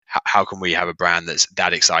how can we have a brand that's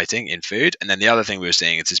that exciting in food? And then the other thing we were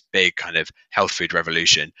seeing is this big kind of health food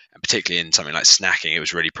revolution, and particularly in something like snacking, it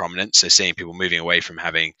was really prominent. So seeing people moving away from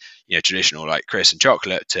having, traditional like crisps and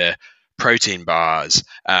chocolate to protein bars,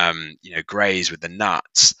 grays with the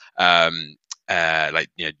nuts, nuts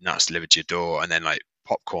delivered to your door, and then like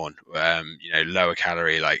popcorn, lower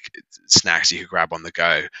calorie like snacks you could grab on the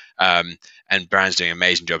go, and brands doing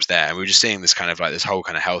amazing jobs there. And we were just seeing this kind of like this whole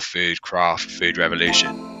kind of health food, craft food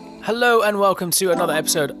revolution. Hello and welcome to another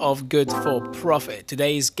episode of Good for Profit.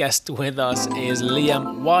 Today's guest with us is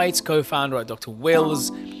Liam White, co-founder at Dr.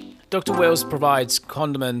 Will's. Dr. Will's provides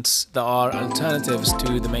condiments that are alternatives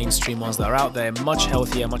to the mainstream ones that are out there, much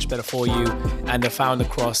healthier, much better for you, and they're found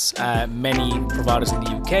across many providers in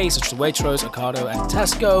the UK, such as Waitrose, Ocado, and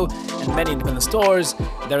Tesco, and many independent stores.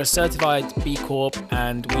 They're a certified B Corp,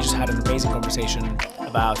 and we just had an amazing conversation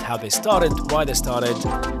about how they started, why they started,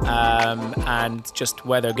 and just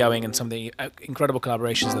where they're going, and some of the incredible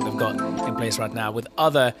collaborations that they've got in place right now with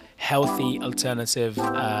other healthy alternative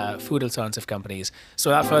food alternative companies.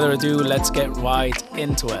 So without further ado, let's get right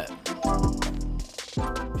into it.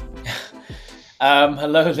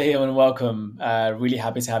 Hello, Liam, and welcome. Really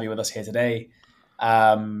happy to have you with us here today.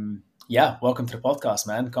 Welcome to the podcast,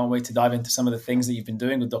 man. Can't wait to dive into some of the things that you've been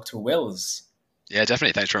doing with Dr. Will's. Yeah,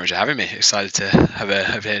 definitely. Thanks very much for having me. Excited to have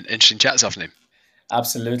an interesting chat this afternoon.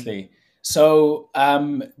 Absolutely. So,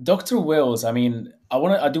 Dr. Will's, I do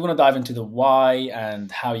want to dive into the why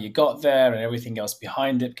and how you got there and everything else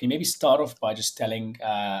behind it. Can you maybe start off by just telling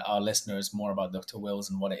our listeners more about Dr. Will's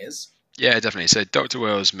and what it is? Yeah, definitely. So Dr.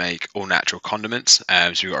 Will's make all natural condiments.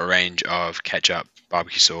 So we've got a range of ketchup,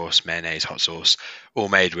 barbecue sauce, mayonnaise, hot sauce, all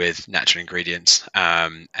made with natural ingredients,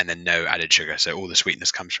 and then no added sugar. So all the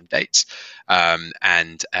sweetness comes from dates,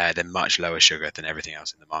 and they're much lower sugar than everything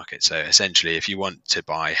else in the market. So essentially, if you want to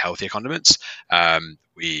buy healthier condiments,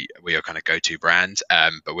 we are kind of go-to brand,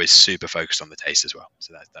 but we're super focused on the taste as well.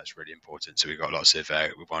 So that's really important. So we've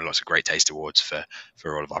won lots of great taste awards for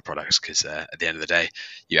all of our products, because at the end of the day,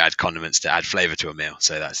 you add condiments to add flavor to a meal.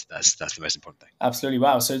 So that's the most important thing. Absolutely.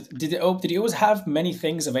 Wow. So did you always have many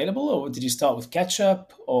things available, or did you start with ketchup,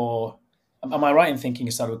 or am I right in thinking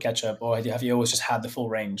you started with ketchup, or have you always just had the full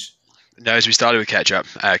range? No, as we started with ketchup,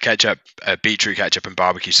 beetroot ketchup, and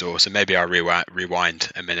barbecue sauce. And maybe I'll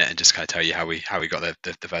rewind a minute and just kind of tell you how we got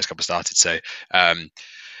the first couple started. So,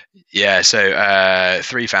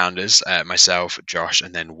 three founders: myself, Josh,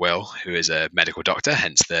 and then Will, who is a medical doctor,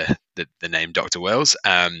 hence the name Dr. Will's.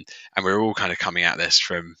 And we're all kind of coming at this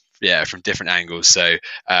from different angles. So,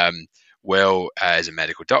 Will is a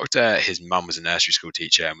medical doctor. His mum was a nursery school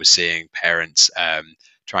teacher and was seeing parents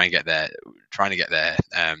trying to get their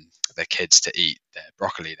kids to eat their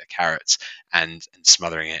broccoli, their carrots, and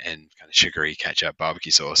smothering it in kind of sugary ketchup,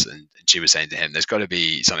 barbecue sauce. And she was saying to him, there's got to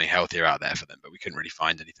be something healthier out there for them, but we couldn't really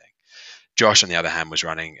find anything. Josh, on the other hand, was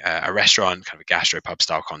running a restaurant, kind of a gastropub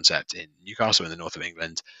style concept in Newcastle in the north of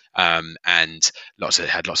England, and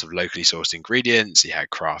had lots of locally sourced ingredients. He had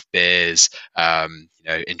craft beers,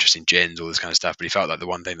 interesting gins, all this kind of stuff. But he felt like the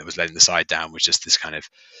one thing that was letting the side down was just this kind of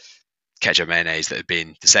ketchup mayonnaise that had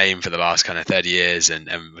been the same for the last kind of 30 years and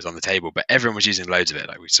was on the table, but everyone was using loads of it.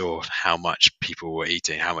 Like, we saw how much people were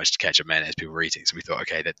eating, how much ketchup mayonnaise people were eating. So we thought,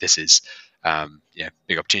 okay, that this is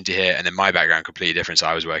big opportunity here. And then my background completely different. So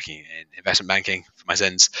I was working in investment banking for my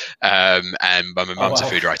sins, and my mum's a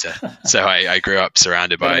food writer. So I grew up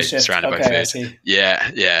surrounded by food.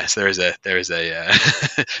 Yeah. So there is a there is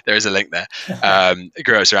a link there. I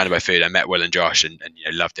grew up surrounded by food. I met Will and Josh and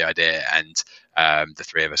loved the idea, and the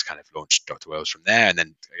three of us kind of launched Dr. Will's from there. And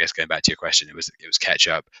then, I guess, going back to your question, it was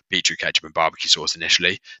ketchup, beetroot ketchup, and barbecue sauce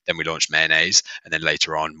initially. Then we launched mayonnaise, and then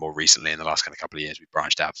later on, more recently, in the last kind of couple of years, we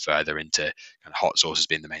branched out further into kind of hot sauces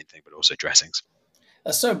being the main thing, but also dressings.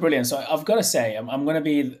 That's so brilliant. So I've got to say, I'm going to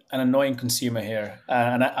be an annoying consumer here,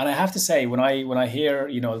 and I have to say, when I hear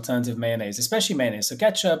alternative mayonnaise, especially mayonnaise, so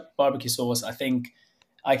ketchup, barbecue sauce, I think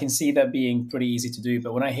I can see that being pretty easy to do.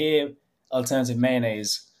 But when I hear alternative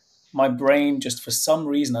mayonnaise, my brain just, for some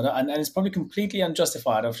reason, and it's probably completely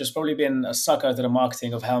unjustified. I've just probably been a sucker to the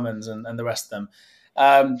marketing of Hellmann's and the rest of them.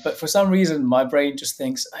 But for some reason, my brain just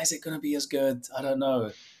thinks, is it going to be as good? I don't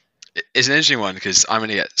know. It's an interesting one, because I'm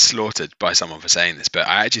going to get slaughtered by someone for saying this, but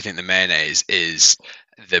I actually think the mayonnaise is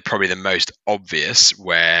probably the most obvious,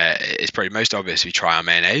 where it's probably most obvious if you try our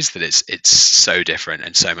mayonnaise that it's so different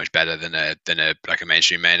and so much better than a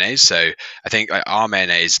mainstream mayonnaise. So I think our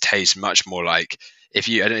mayonnaise tastes much more like, I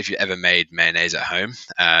don't know if you've ever made mayonnaise at home,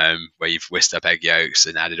 where you've whisked up egg yolks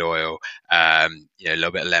and added oil, a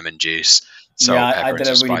little bit of lemon juice, Yeah, salt, I pepper, and did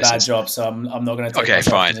a some really bad spices. job, so I'm not going to take Okay,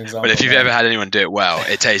 myself fine. as an Well, if example you've ever there. had anyone do it well,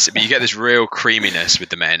 it tastes. But you get this real creaminess with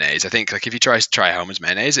the mayonnaise. I think like if you try Hellman's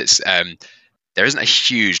mayonnaise, it's there isn't a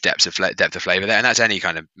huge depth of flavor there, and that's any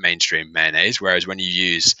kind of mainstream mayonnaise. Whereas when you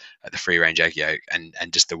use the free range egg yolk and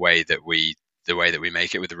just the way that we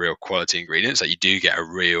make it with the real quality ingredients, like you do get a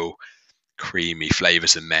real creamy,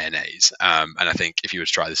 flavoursome mayonnaise. And I think if you were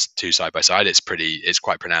to try this two side by side, it's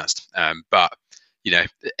quite pronounced. But you know,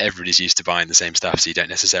 everybody's used to buying the same stuff, so you don't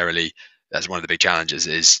necessarily. That's one of the big challenges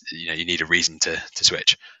is you need a reason to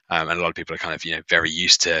switch, and a lot of people are kind of very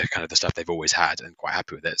used to kind of the stuff they've always had and quite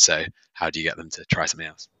happy with it. So how do you get them to try something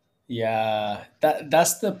else? Yeah,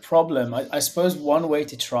 that's the problem. I suppose one way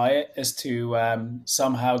to try it is to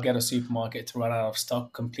somehow get a supermarket to run out of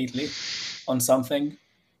stock completely on something.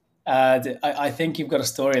 I think you've got a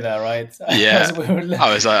story there, right? Yeah,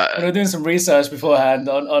 I was We were doing some research beforehand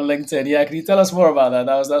on LinkedIn. Yeah, can you tell us more about that?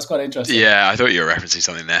 That's quite interesting. Yeah, I thought you were referencing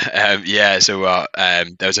something there. Yeah, so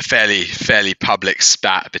there was a fairly public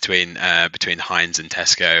spat between Heinz and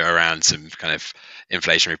Tesco around some kind of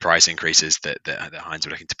inflationary price increases that Heinz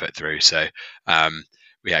were looking to put through. So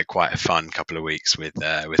we had quite a fun couple of weeks with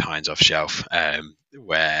Heinz off shelf.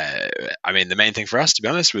 Where I mean, the main thing for us, to be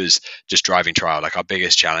honest, was just driving trial. Like our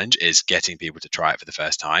biggest challenge is getting people to try it for the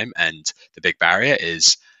first time, and the big barrier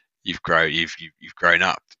is you've grown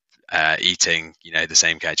up eating, the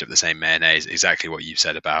same ketchup, the same mayonnaise, exactly what you've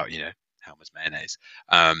said about, Helmer's mayonnaise.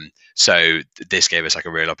 So this gave us like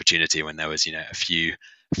a real opportunity when there was, a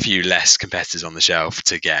few less competitors on the shelf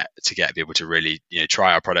to get people to really,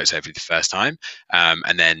 try our products hopefully the first time.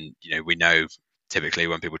 And then, we know typically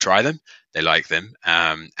when people try them, they like them.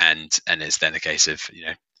 And it's then a case of,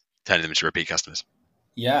 turning them into repeat customers.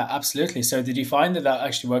 Yeah, absolutely. So, did you find that that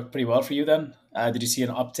actually worked pretty well for you then? Did you see an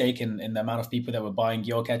uptake in the amount of people that were buying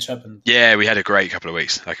your ketchup? And Yeah, we had a great couple of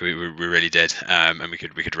weeks. Like we really did, and we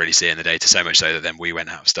could really see it in the data. So much so that then we went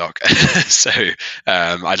out of stock. So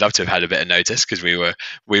I'd love to have had a bit of notice because we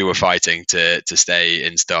were fighting to stay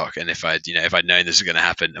in stock. And if I'd known this was going to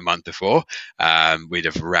happen a month before, we'd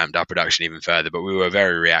have ramped up production even further. But we were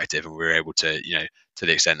very reactive, and we were able to to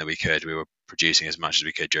the extent that we could, we were producing as much as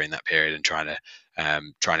we could during that period and trying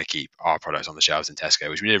to keep our products on the shelves in Tesco,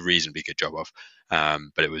 which we did a reasonably good job of.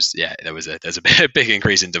 But it was there's a big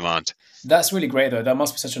increase in demand. that's really great, though. That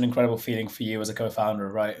must be such an incredible feeling for you as a co-founder,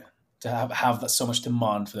 right? To have that so much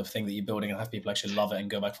demand for the thing that you're building and have people actually love it and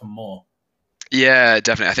go back for more. Yeah,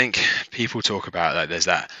 definitely. I think people talk about like there's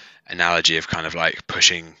that analogy of kind of like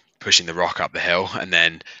pushing the rock up the hill, and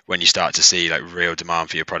then when you start to see like real demand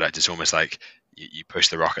for your product, it's almost like you push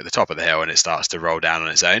the rock at the top of the hill and it starts to roll down on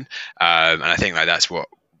its own. And I think like that's what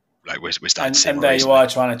like we're starting to see And more there you recently. are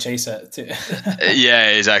trying to chase it too.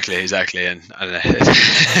 Yeah, exactly. And I don't know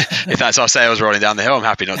if that's our sales rolling down the hill. I'm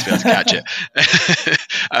happy not to be able to catch it.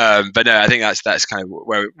 But no, I think that's kind of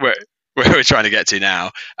where we're trying to get to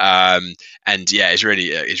now. And yeah, it's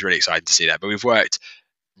really exciting to see that. But we've worked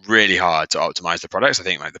really hard to optimize the products. I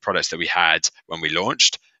think like the products that we had when we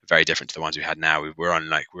launched are very different to the ones we had now. We're in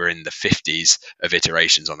the 50s of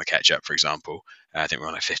iterations on the ketchup, for example. I think we're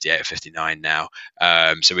on like 58 or 59 now.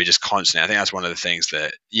 So we're just constantly. I think that's one of the things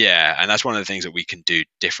and that's one of the things that we can do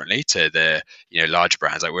differently to the large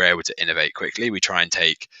brands. Like we're able to innovate quickly. We try and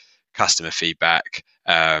take customer feedback.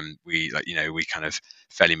 We kind of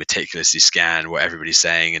fairly meticulously scan what everybody's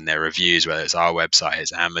saying in their reviews, whether it's our website,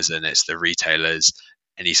 it's Amazon, it's the retailers,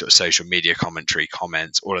 any sort of social media commentary,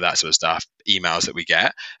 comments, all of that sort of stuff, emails that we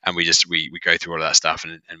get, and we go through all of that stuff,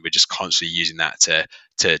 and we're just constantly using that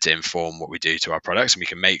to inform what we do to our products, and we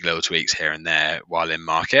can make little tweaks here and there while in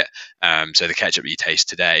market. So the ketchup that you taste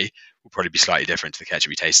today will probably be slightly different to the ketchup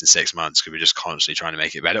you taste in 6 months because we're just constantly trying to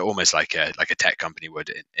make it better, almost like a tech company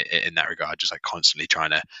would in that regard, just like constantly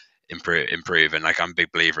trying to improve. And like I'm a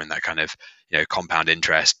big believer in that kind of compound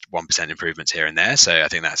interest, 1% improvements here and there. So I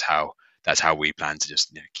think that's how we plan to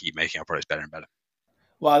just keep making our products better and better.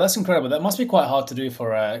 Wow, that's incredible. That must be quite hard to do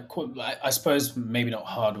for I suppose maybe not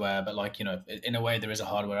hardware, but like in a way there is a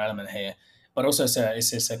hardware element here, but also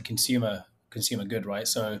it's a consumer good, right?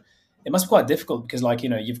 So it must be quite difficult because like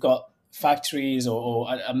you've got factories or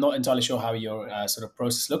I'm not entirely sure how your sort of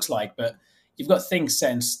process looks like, but you've got things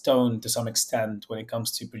set in stone to some extent when it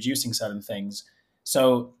comes to producing certain things.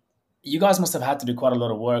 So you guys must have had to do quite a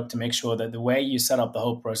lot of work to make sure that the way you set up the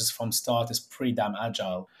whole process from start is pretty damn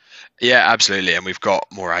agile. Yeah, absolutely. And we've got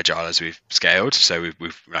more agile as we've scaled. So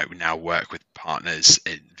we now work with partners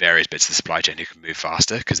in various bits of the supply chain who can move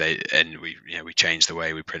faster because we change the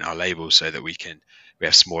way we print our labels so that we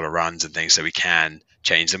have smaller runs and things so we can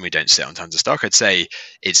change them. We don't sit on tons of stock. I'd say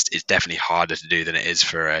it's definitely harder to do than it is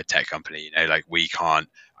for a tech company. Like we can't.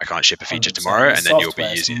 I can't ship a feature 100%. tomorrow, With and then you'll be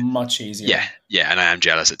software, it's using it. much Yeah, easier. yeah, and I am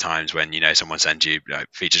jealous at times when someone sends you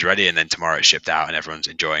features ready, and then tomorrow it's shipped out and everyone's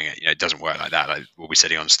enjoying it. It doesn't work like that. Like we'll be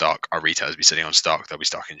sitting on stock, our retailers will be sitting on stock, they'll be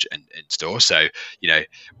stock in store. So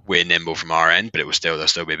we're nimble from our end, but there'll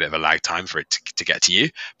still be a bit of a lag time for it to get to you.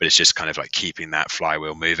 But it's just kind of like keeping that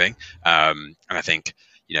flywheel moving. And I think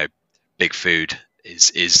big food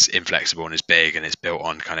is inflexible and is big and it's built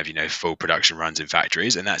on kind of full production runs in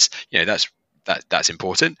factories, and that's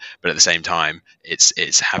important. But at the same time,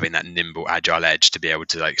 it's having that nimble, agile edge to be able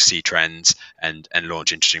to like see trends and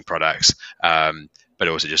launch interesting products. But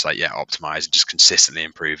also just like optimize and just consistently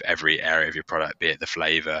improve every area of your product, be it the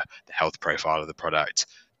flavor, the health profile of the product,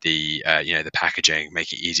 the packaging,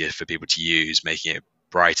 making it easier for people to use, making it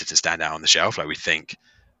brighter to stand out on the shelf. Like we think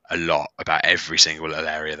a lot about every single little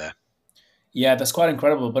area there. Yeah, that's quite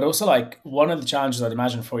incredible. But also, like one of the challenges I'd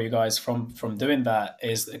imagine for you guys from doing that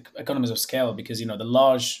is the economies of scale, because the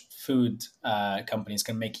large food companies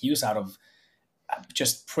can make use out of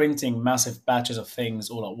just printing massive batches of things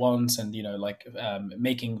all at once, and like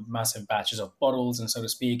making massive batches of bottles, and so to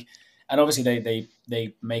speak. And obviously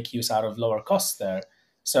they make use out of lower costs there.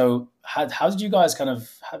 So how did you guys kind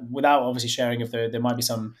of, without obviously sharing, if there might be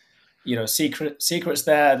some secrets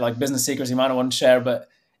there, like business secrets you might not want to share, but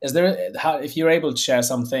is there, how, if you're able to share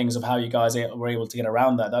some things of how you guys were able to get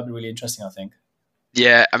around that, that'd be really interesting, I think.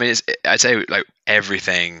 Yeah, I mean, I'd say like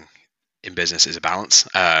everything in business is a balance.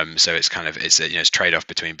 So it's kind of it's trade off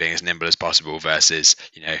between being as nimble as possible versus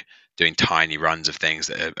doing tiny runs of things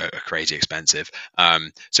that are crazy expensive.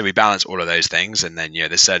 So we balance all of those things, and then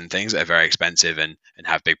there's certain things that are very expensive and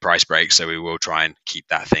have big price breaks. So we will try and keep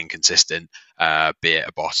that thing consistent, be it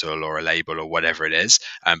a bottle or a label or whatever it is.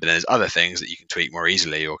 But then there's other things that you can tweak more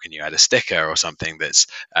easily, or can you add a sticker or something that's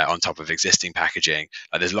on top of existing packaging.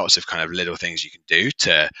 There's lots of kind of little things you can do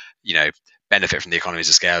to benefit from the economies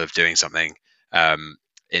of scale of doing something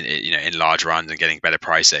in large runs and getting better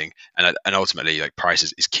pricing, and ultimately like price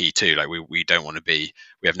is key too. Like we don't want to be,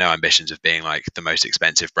 we have no ambitions of being like the most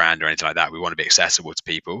expensive brand or anything like that. We want to be accessible to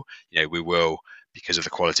people. We will, because of the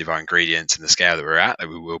quality of our ingredients and the scale that we're at, like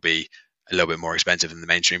we will be a little bit more expensive than the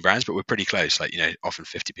mainstream brands, but we're pretty close, like often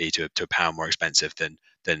 50p to a pound more expensive than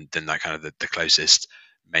that kind of the closest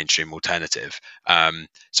mainstream alternative.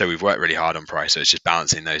 So we've worked really hard on price. So it's just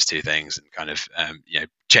balancing those two things and kind of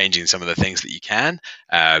changing some of the things that you can,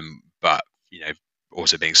 but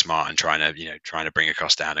also being smart and trying to bring a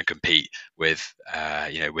cost down and compete with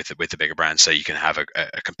with the bigger brands, so you can have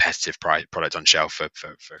a competitive product on shelf for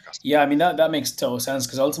a customer. Yeah, I mean that makes total sense,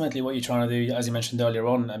 because ultimately what you're trying to do, as you mentioned earlier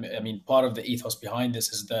on, I mean part of the ethos behind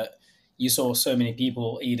this is that you saw so many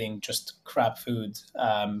people eating just crap food,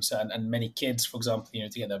 so and many kids, for example, to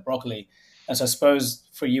get their broccoli, and so I suppose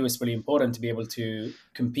for you it's really important to be able to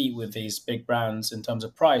compete with these big brands in terms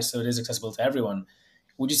of price, so it is accessible to everyone.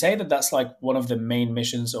 Would you say that that's like one of the main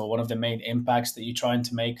missions or one of the main impacts that you're trying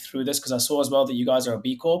to make through this? Because I saw as well that you guys are a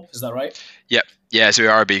B Corp. Is that right? Yep. Yeah, so we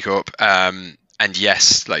are a B Corp. And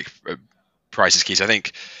yes, like price is key. So I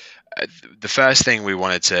think the first thing we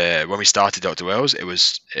wanted to, when we started Dr. Wells, it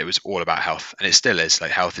was all about health, and it still is.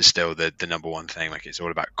 Like health is still the number one thing. Like it's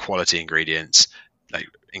all about quality ingredients, like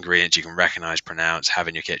ingredients you can recognize, pronounce, have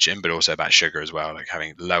in your kitchen, but also about sugar as well, like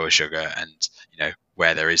having lower sugar, and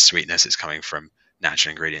where there is sweetness, it's coming from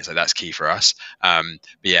natural ingredients. Like that's key for us. But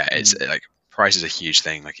yeah, it's Mm. like price is a huge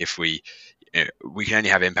thing. Like if we can only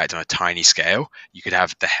have impact on a tiny scale. You could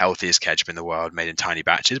have the healthiest ketchup in the world made in tiny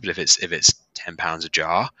batches, but if it's £10 a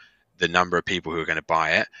jar, the number of people who are going to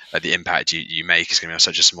buy it, like the impact you make is going to be on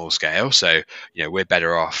such a small scale. So we're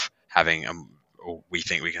better off having or we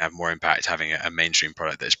think we can have more impact having a mainstream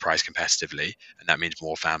product that's priced competitively, and that means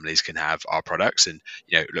more families can have our products. And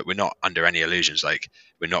look, we're not under any illusions. Like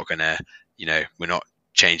we're not going to, we're not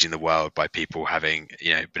changing the world by people having,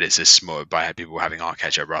 but it's a small, by people having our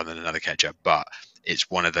ketchup rather than another ketchup. But it's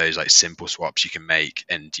one of those like simple swaps you can make.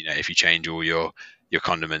 And if you change all your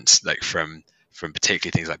condiments, like from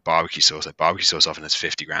particularly things like barbecue sauce. Like barbecue sauce often has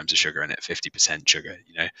 50 grams of sugar in it, 50% sugar,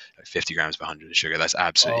 like 50 grams per 100 of sugar. That's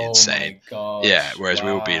absolutely Oh insane. my Yeah. gosh! Whereas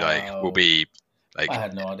we'll Wow, be I like,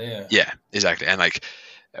 had no idea. yeah, exactly. And like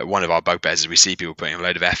one of our bugbears is we see people putting a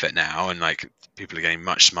load of effort now, and like people are getting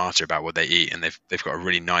much smarter about what they eat, and they've got a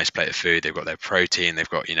really nice plate of food. They've got their protein, they've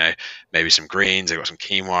got maybe some greens, they've got some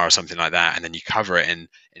quinoa or something like that, and then you cover it in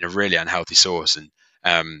a really unhealthy sauce. And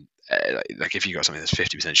like if you got something that's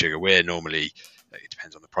 50% sugar, we're normally, like, it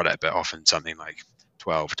depends on the product, but often something like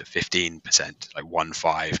 12 to 15%, like 1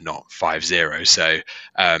 5, not 50. So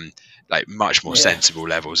like much more Yeah. sensible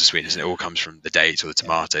levels of sweetness, and it all comes from the dates or the Yeah.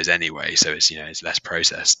 tomatoes anyway. So it's it's less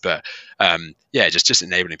processed. But yeah, just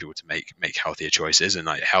enabling people to make healthier choices, and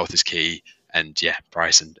like health is key. And yeah,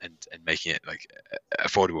 price and making it like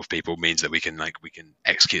affordable for people means that we can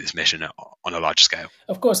execute this mission on a larger scale.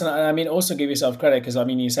 Of course, and I mean, also give yourself credit because I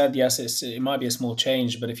mean, you said yes, it might be a small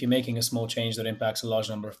change, but if you're making a small change that impacts a large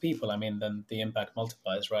number of people, I mean, then the impact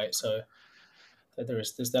multiplies, right? So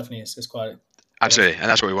there's definitely is quite quite Absolutely, interesting. and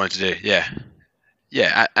that's what we wanted to do. Yeah.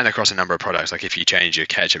 Yeah, and across a number of products. Like if you change your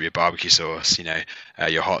ketchup, your barbecue sauce,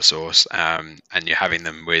 your hot sauce, and you're having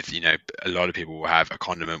them with, a lot of people will have a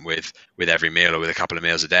condiment with every meal or with a couple of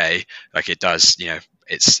meals a day. Like it does,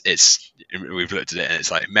 it's we've looked at it and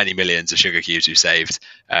it's like many millions of sugar cubes we save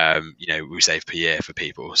per year for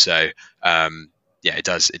people. So yeah, it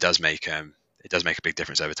does make a big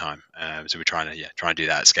difference over time. So we're trying to try and do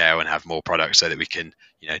that at scale and have more products so that we can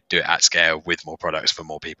do it at scale with more products for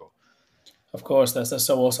more people. Of course, that's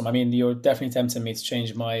so awesome. I mean, you're definitely tempting me to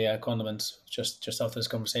change my condiments just after this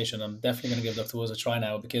conversation. I'm definitely going to give Dr. Wars a try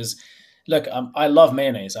now because, look, I love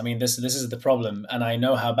mayonnaise. I mean, this is the problem, and I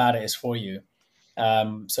know how bad it is for you.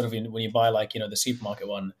 Sort of when you buy like the supermarket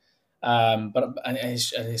one, but and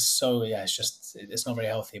it's so yeah, it's not very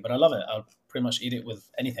healthy. But I love it. I'll pretty much eat it with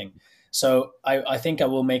anything. So I think I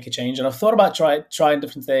will make a change, and I've thought about trying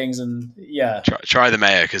different things, and yeah, Try the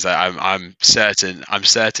mayo because I'm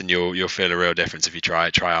certain you'll feel a real difference if you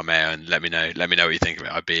try our mayo and let me know what you think of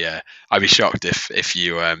it. I'd be shocked if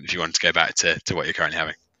you want to go back to what you're currently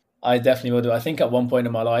having. I definitely will do. I think at one point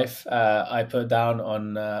in my life, I put down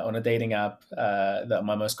on a dating app that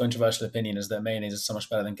my most controversial opinion is that mayonnaise is so much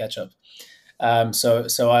better than ketchup.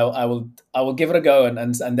 So I will give it a go and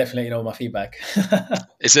definitely let you know my feedback.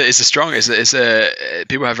 It's a strong it's a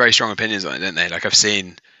people have very strong opinions on it, don't they? Like I've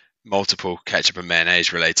seen multiple ketchup and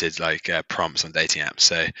mayonnaise related like prompts on dating apps.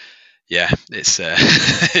 So yeah, it's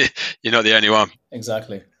you're not the only one.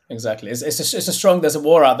 Exactly, exactly. It's a strong. There's a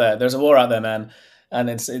war out there. There's a war out there, man. And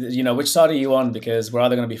which side are you on? Because we're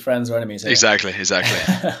either going to be friends or enemies here. Exactly.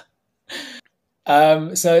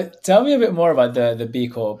 So tell me a bit more about the B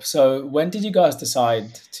Corp. So when did you guys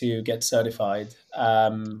decide to get certified?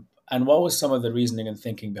 And what was some of the reasoning and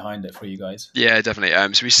thinking behind it for you guys? Yeah, definitely.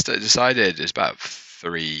 So we decided it's about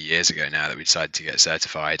 3 years ago now that we decided to get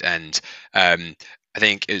certified, and I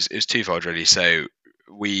think it was twofold really. So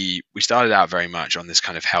we started out very much on this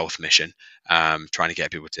kind of health mission, trying to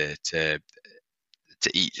get people to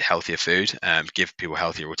eat healthier food, give people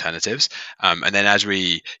healthier alternatives, and then as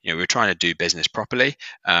we were trying to do business properly,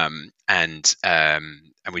 and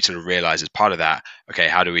we sort of realized as part of that, okay,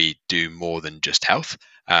 how do we do more than just health?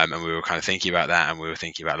 And we were kind of thinking about that, and we were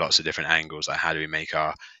thinking about lots of different angles, like how do we make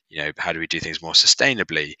how do we do things more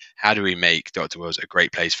sustainably? How do we make Dr. Will's a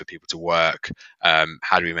great place for people to work?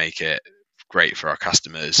 How do we make it great for our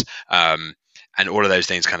customers? And all of those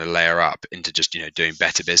things kind of layer up into just doing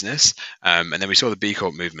better business. And then we saw the B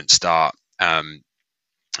Corp movement start. And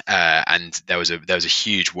there was a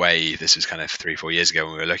huge wave. This was kind of 3-4 years ago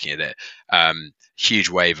when we were looking at it. Huge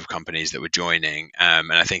wave of companies that were joining,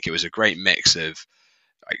 and I think it was a great mix of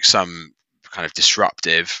like some kind of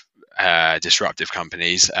disruptive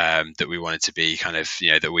companies that we wanted to be kind of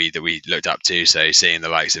that we looked up to. So seeing the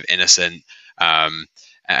likes of Innocent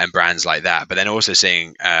and brands like that, but then also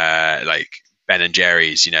seeing like Ben and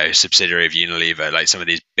Jerry's, subsidiary of Unilever, like some of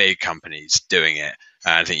these big companies doing it.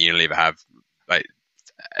 I think Unilever have like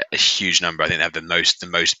a huge number. I think they have the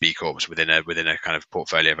most B Corps within a kind of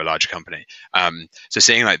portfolio of a larger company. So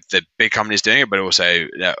seeing like the big companies doing it, but also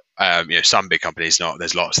some big companies not.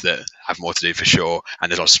 There's lots that have more to do for sure, and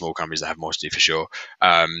there's lots of small companies that have more to do for sure.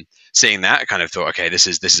 Seeing that, I kind of thought, okay, this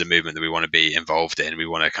is a movement that we want to be involved in. We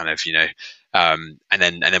want to kind of and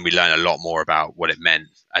then we learn a lot more about what it meant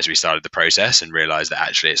as we started the process and realized that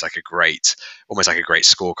actually it's like almost like a great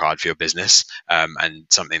scorecard for your business, and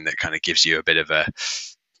something that kind of gives you a bit of a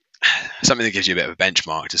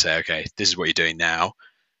benchmark to say, okay, this is what you're doing now,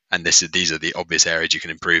 and these are the obvious areas you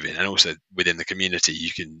can improve in, and also within the community,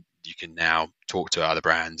 you can now talk to other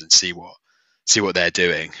brands and see what they're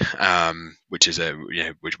doing, which is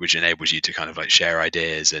which enables you to kind of like share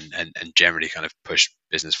ideas and generally kind of push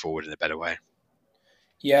business forward in a better way.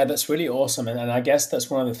 Yeah, that's really awesome, and I guess that's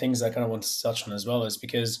one of the things I kind of want to touch on as well, is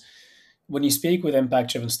because when you speak with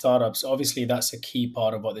impact-driven startups, obviously that's a key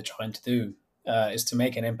part of what they're trying to do, is to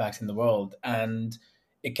make an impact in the world, and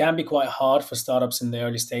it can be quite hard for startups in the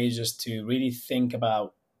early stages to really think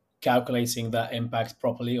about calculating that impact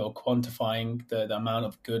properly or quantifying the amount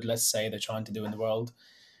of good, let's say, they're trying to do in the world.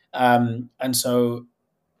 And so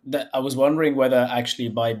that I was wondering whether actually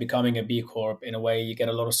by becoming a B Corp, in a way, you get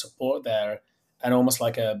a lot of support there, and almost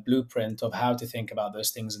like a blueprint of how to think about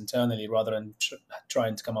those things internally rather than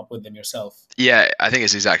trying to come up with them yourself. Yeah, I think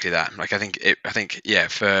it's exactly that. Like, I think, yeah,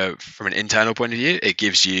 for from an internal point of view, it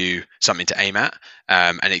gives you something to aim at,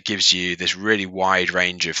 and it gives you this really wide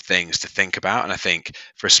range of things to think about. And I think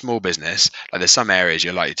for a small business, like there's some areas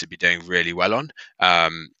you're likely to be doing really well on.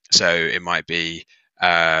 So it might be,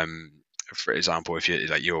 um, for example, if you're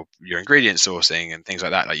like your ingredient sourcing and things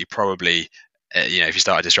like that, like you probably if you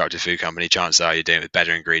start a disruptive food company, chances are you're doing it with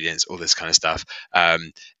better ingredients, all this kind of stuff. So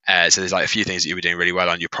there's like a few things that you were doing really well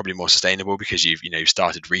on. You're probably more sustainable because you've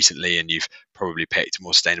started recently and you've probably picked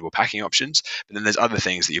more sustainable packing options. But then there's other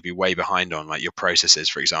things that you'll be way behind on, like your processes,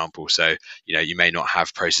 for example. So you may not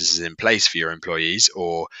have processes in place for your employees,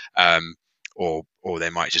 or they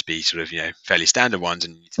might just be sort of fairly standard ones,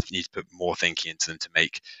 and you need to put more thinking into them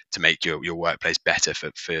to make your workplace better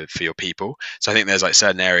for your people. So I think there's like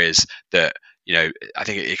certain areas that I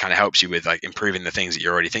think it kind of helps you with like improving the things that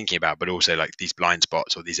you're already thinking about, but also like these blind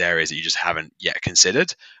spots or these areas that you just haven't yet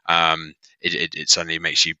considered. It suddenly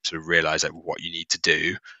makes you sort of realize like what you need to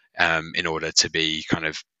do in order to be kind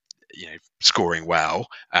of scoring well,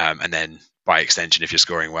 and then by extension, if you're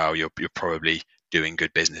scoring well, you're probably doing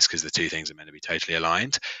good business because the two things are meant to be totally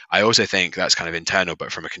aligned. I also think that's kind of internal,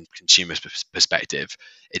 but from a consumer perspective,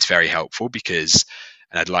 it's very helpful because,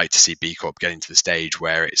 and I'd like to see B Corp getting to the stage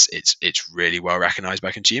where it's really well recognized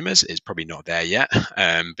by consumers. It's probably not there yet,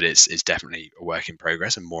 but it's definitely a work in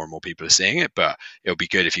progress, and more people are seeing it. But it'll be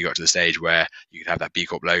good if you got to the stage where you could have that B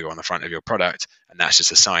Corp logo on the front of your product, and that's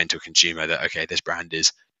just a sign to a consumer that okay, this brand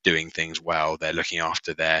is doing things well. They're looking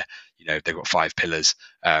after they've got 5 pillars: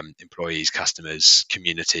 employees, customers,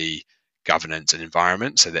 community, governance, and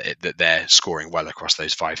environment, so that they're scoring well across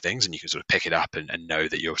those 5 things, and you can sort of pick it up and know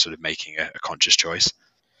that you're sort of making a conscious choice.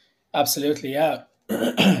 Absolutely, yeah.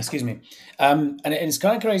 Excuse me. And it's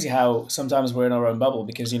kind of crazy how sometimes we're in our own bubble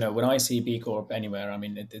because when I see B Corp anywhere, I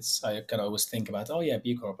mean, it's I kind of always think about, oh yeah,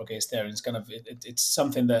 B Corp, okay, it's there, and it's kind of it's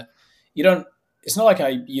something that you don't. It's not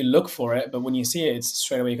like you look for it, but when you see it, it's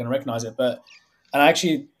straight away you can recognize it. But and I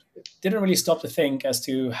actually didn't really stop to think as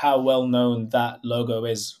to how well known that logo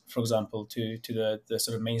is, for example, to the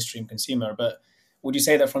sort of mainstream consumer. But would you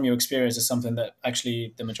say that from your experience is something that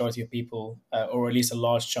actually the majority of people, or at least a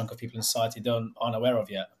large chunk of people in society, aren't aware of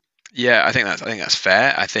yet? Yeah, I think that's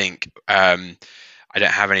fair. I think I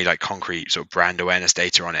don't have any like concrete sort of brand awareness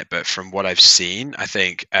data on it, but from what I've seen, I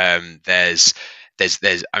think there's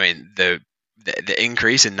I mean the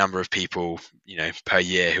increase in number of people per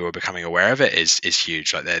year who are becoming aware of it is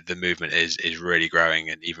huge. Like the movement is really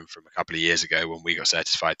growing, and even from a couple of years ago when we got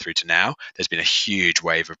certified through to now, there's been a huge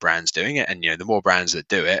wave of brands doing it, and the more brands that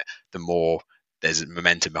do it, the more there's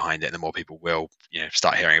momentum behind it, and the more people will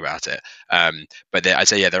start hearing about it. But I'd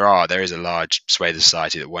say there is a large swathe of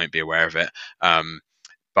society that won't be aware of it.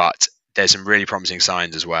 But there's some really promising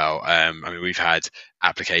signs as well. I mean, we've had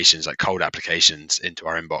applications, like cold applications, into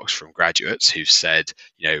our inbox from graduates who've said,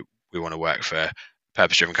 we want to work for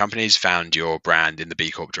purpose-driven companies. Found your brand in the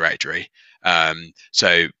B Corp directory.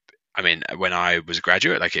 So, I mean, when I was a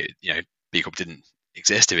graduate, like B Corp didn't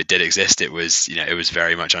exist. If it did exist, it was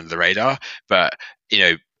very much under the radar. But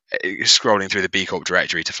scrolling through the B Corp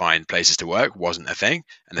directory to find places to work wasn't a thing.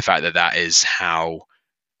 And the fact that that is how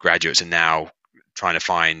graduates are now trying to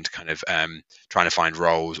find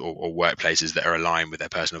roles or workplaces that are aligned with their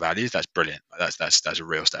personal values. That's brilliant. That's a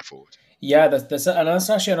real step forward. Yeah, that's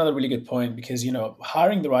actually another really good point because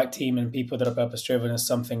hiring the right team and people that are purpose driven is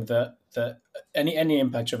something that any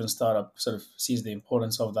impact driven startup sort of sees the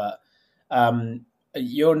importance of that.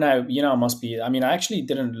 You're now must be. I mean, I actually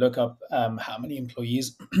didn't look up how many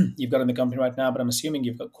employees you've got in the company right now, but I'm assuming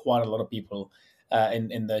you've got quite a lot of people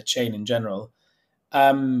in the chain in general.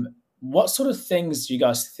 What sort of things do you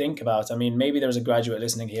guys think about? I mean, maybe there's a graduate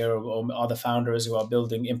listening here, or other founders who are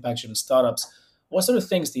building impact-driven startups. What sort of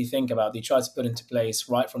things do you think about? Do you try to put into place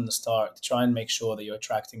right from the start to try and make sure that you're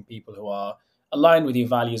attracting people who are aligned with your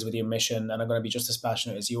values, with your mission, and are going to be just as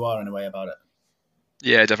passionate as you are in a way about it?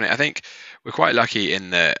 Yeah, definitely. I think we're quite lucky in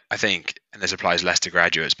that. I think, and this applies less to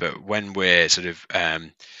graduates, but when we're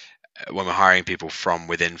hiring people from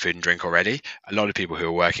within food and drink already, a lot of people who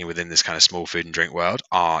are working within this kind of small food and drink world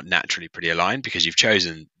are naturally pretty aligned because you've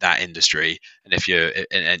chosen that industry. And if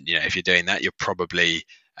if you're doing that, you're probably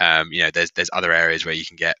there's other areas where you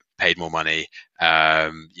can get paid more money.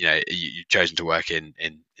 You've chosen to work in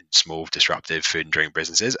small disruptive food and drink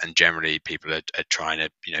businesses, and generally people are trying to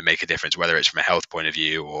make a difference, whether it's from a health point of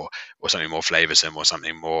view or something more flavoursome or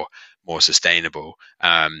something more sustainable.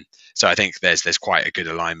 So I think there's quite a good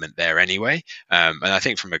alignment there anyway. And I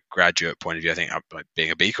think from a graduate point of view, I think like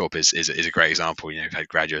being a B Corp is a great example. We've had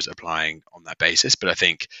graduates applying on that basis, but I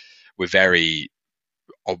think we're very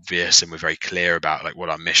obvious and we're very clear about like what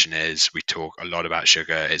our mission is. We talk a lot about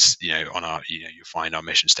sugar. It's on our you'll find our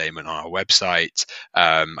mission statement on our website.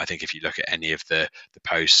 I think if you look at any of the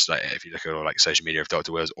posts, like if you look at all like social media of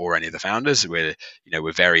Dr. Wills or any of the founders, we're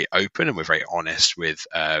very open and we're very honest with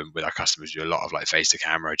our customers. We do a lot of like face to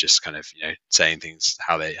camera, just kind of saying things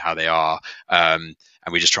how they are. And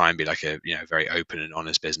we just try and be like a very open and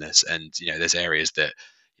honest business. And there's areas that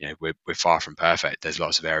we're far from perfect. There's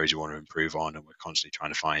lots of areas we want to improve on, and we're constantly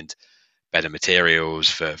trying to find better materials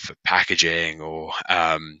for packaging, or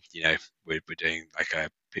we're doing like a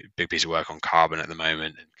big piece of work on carbon at the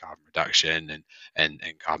moment, and carbon reduction and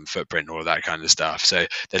carbon footprint and all of that kind of stuff. So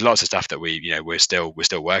there's lots of stuff that we're still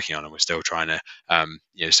working on, and we're still trying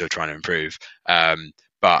to improve.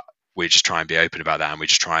 But we just try and be open about that, and we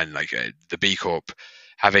just try and like the B Corp,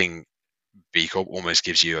 having B Corp almost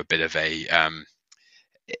gives you a bit of a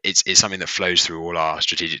it's something that flows through all our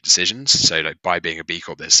strategic decisions. So like by being a B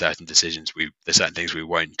Corp, there's certain things we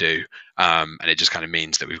won't do. And it just kind of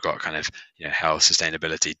means that we've got kind of, health,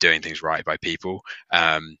 sustainability, doing things right by people,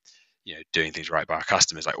 doing things right by our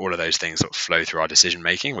customers, like all of those things sort of flow through our decision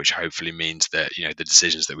making, which hopefully means that, the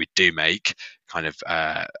decisions that we do make kind of,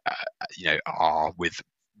 are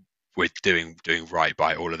with doing right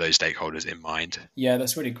by all of those stakeholders in mind. Yeah,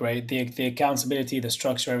 that's really great. The accountability, the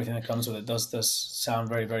structure, everything that comes with it does sound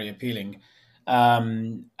very, very appealing.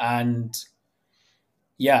 And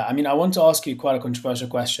yeah, I mean, I want to ask you quite a controversial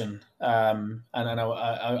question, and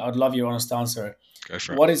I'd love your honest answer. Go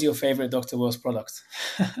for it. What is your favorite Dr. Will's product?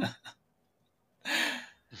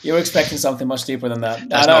 You're expecting something much deeper than that.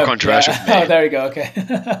 That's I know. not controversial for me. Oh, there you go. Okay.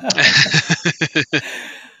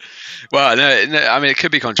 Well, no, I mean, it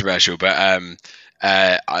could be controversial, but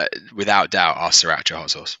without doubt, our sriracha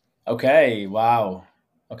hot sauce. Okay. Wow.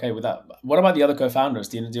 Okay. With that, what about the other co-founders?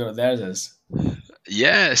 Do you know what theirs is?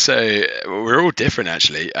 Yeah, so we're all different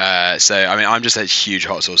actually. So I mean, I'm just a huge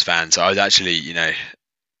hot sauce fan. So I was actually,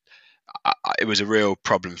 it was a real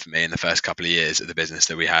problem for me in the first couple of years of the business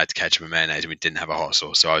that we had ketchup and mayonnaise and we didn't have a hot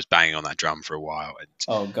sauce. So I was banging on that drum for a while. And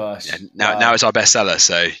oh gosh, now it's our best seller.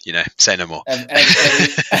 So say no more.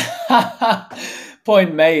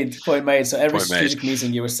 Point made. So every Point strategic made.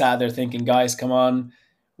 meeting, you were sat there thinking, guys, come on,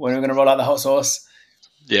 when are we going to roll out the hot sauce?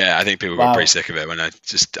 Yeah, I think people got pretty sick of it when I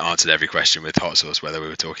just answered every question with hot sauce, whether we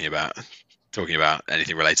were talking about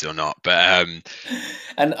anything related or not. But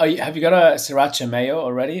and have you got a sriracha mayo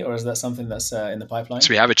already, or is that something that's in the pipeline?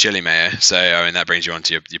 So we have a chili mayo. So I mean that brings you on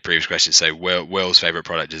to your previous question. So Will's favorite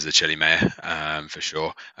product is the chili mayo, for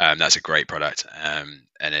sure. That's a great product, and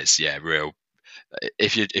it's real.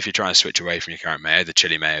 If you're trying to switch away from your current mayo, the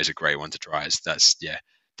chili mayo is a great one to try. That's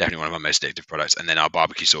definitely one of our most addictive products. And then our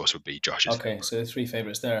barbecue sauce would be Josh's. Okay, so the three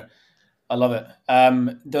favorites there. I love it.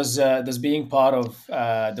 Does being part of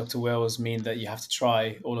Dr. Wills mean that you have to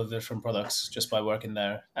try all of the different products just by working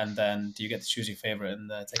there, and then do you get to choose your favorite and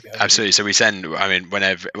take it home? Absolutely. So we send. I mean,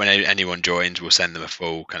 whenever anyone joins, we'll send them a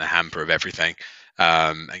full kind of hamper of everything,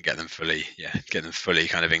 and get them fully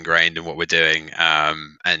kind of ingrained in what we're doing.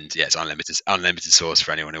 And it's unlimited source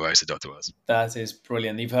for anyone who works at Dr. Wills. That is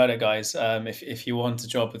brilliant. You've heard it, guys. If you want a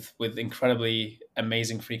job with incredibly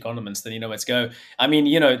amazing free condiments, then you know where to go. I mean,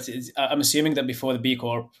 I'm assuming that before the B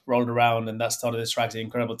Corp rolled around and that started attracting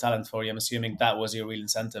incredible talent for you, I'm assuming that was your real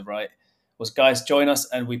incentive, right? Was, guys, join us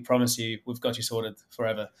and we promise you we've got you sorted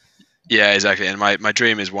forever. Yeah, exactly. And my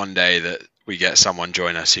dream is one day that we get someone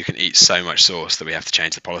join us who can eat so much sauce that we have to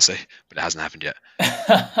change the policy, but it hasn't happened yet.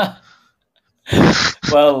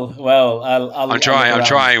 well, I'm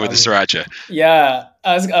trying with the sriracha. Yeah,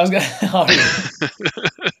 I was gonna.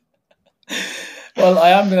 Well, I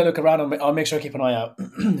am going to look around. I'll make sure I keep an eye out.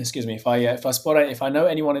 Excuse me. If I know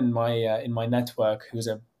anyone in my network who's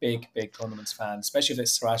a big condiments fan, especially if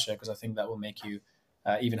it's sriracha, because I think that will make you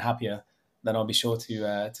even happier, then I'll be sure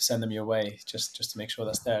to send them your way just to make sure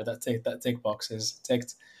that's there. That tick box is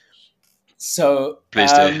ticked. So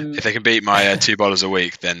please do. If they can beat my $2 a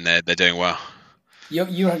week, then they're doing well.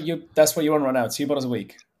 You that's what you're on right now. $2 a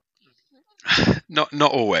week. Not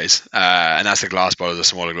always, and that's the glass bottles, the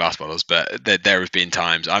smaller glass bottles. But there have been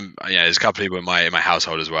times there's a couple of people in my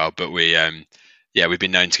household as well. But we've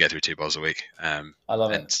been known to get through $2 a week. I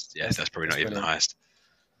love it. That's probably not even the highest.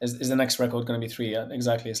 Is the next record going to be 3? Yeah,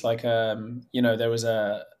 exactly. It's like there was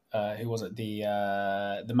a who was it,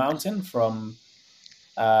 the Mountain from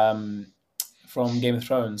um, from Game of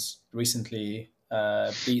Thrones recently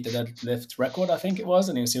beat the deadlift record, I think it was,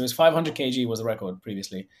 and it was 500 kg was the record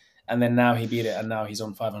previously, and then now he beat it, and now he's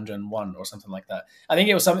on 501 or something like that. I think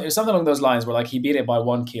it was something along those lines where like he beat it by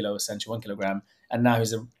 1 kilo, essentially 1 kilogram, and now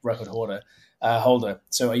he's a record holder.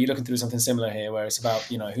 So are you looking to do something similar here, where it's about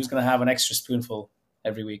who's going to have an extra spoonful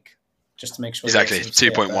every week, just to make sure they Exactly. sort of stay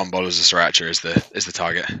up there? 2.1 bottles of sriracha is the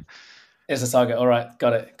target. Is the target? All right,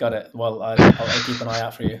 got it, got it. Well, I'll keep an eye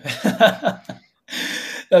out for you.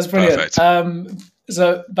 That's brilliant. Perfect.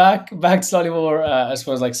 So back to slightly more, I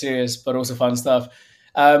suppose, like serious but also fun stuff.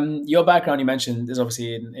 Your background, you mentioned, is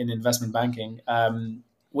obviously in investment banking.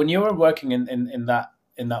 When you were working in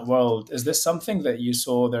that world, is this something that you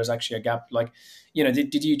saw there's actually a gap? Like,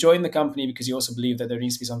 did you join the company because you also believe that there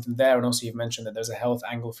needs to be something there, and also you've mentioned that there's a health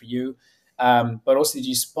angle for you. But also, did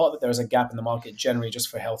you spot that there was a gap in the market generally just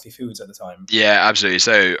for healthy foods at the time? Yeah, absolutely.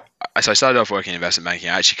 So as I started off working in investment banking,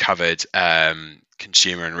 I actually covered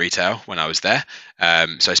consumer and retail when I was there.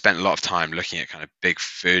 So I spent a lot of time looking at kind of big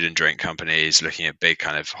food and drink companies, looking at big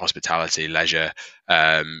kind of hospitality, leisure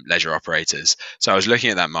operators. So I was looking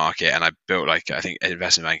at that market, and I built like, I think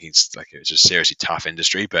investment banking is like, it's a seriously tough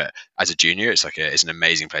industry, but as a junior, it's an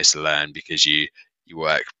amazing place to learn because you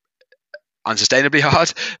work unsustainably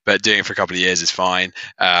hard, but doing it for a couple of years is fine,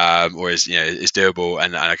 or is doable.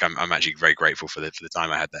 And like, I'm actually very grateful for the time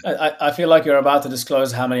I had there. I feel like you're about to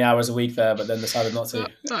disclose how many hours a week there, but then decided not to.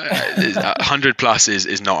 100 plus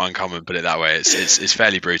is not uncommon. Put it that way. It's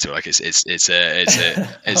fairly brutal. Like it's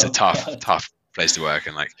a Oh God. tough place to work,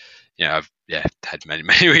 and like I've had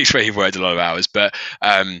many weeks where you've worked a lot of hours, but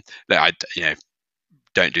look, I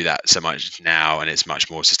don't do that so much now, and it's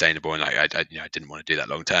much more sustainable. And like I didn't want to do that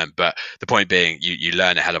long term. But the point being, you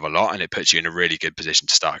learn a hell of a lot, and it puts you in a really good position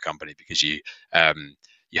to start a company because you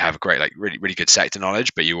have a great, like, really good sector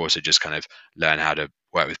knowledge, but you also just kind of learn how to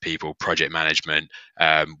work with people, project management,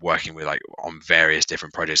 working with like on various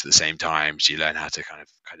different projects at the same time. So you learn how to kind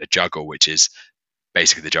of juggle, which is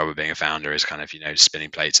basically the job of being a founder, is kind of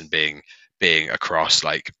spinning plates and being across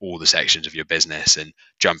like all the sections of your business and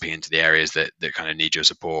jumping into the areas that kind of need your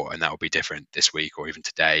support, and that will be different this week or even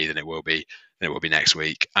today than it will be next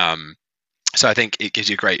week. So I think it gives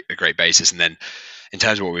you a great basis. And then in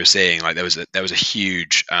terms of what we were seeing, like there was a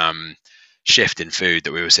huge shift in food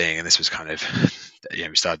that we were seeing, and this was kind of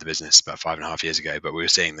we started the business about 5.5 years ago, but we were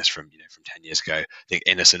seeing this from 10 years ago. I think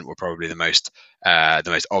Innocent were probably the most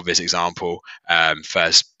obvious example.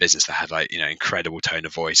 First business that had like incredible tone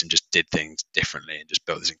of voice and just did things differently and just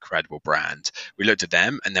built this incredible brand. We looked at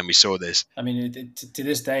them, and then we saw this. I mean, to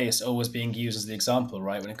this day, it's always being used as the example,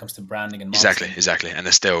 right, when it comes to branding and Exactly, marketing. exactly, and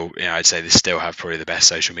they're still, I'd say they still have probably the best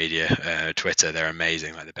social media. Twitter, they're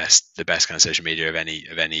amazing, like the best kind of social media of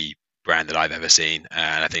any brand that I've ever seen.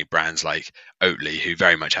 And I think brands like Oatly, who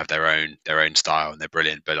very much have their own style and they're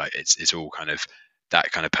brilliant, but like it's all kind of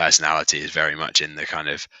that kind of personality is very much in the kind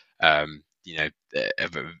of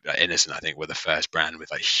Innocent. I think were the first brand with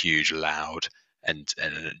like huge, loud, and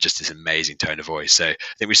just this amazing tone of voice. So I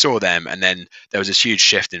think we saw them, and then there was this huge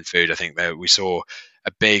shift in food. I think that we saw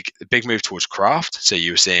a big move towards craft. So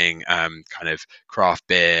you were seeing kind of craft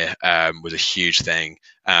beer was a huge thing.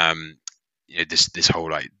 This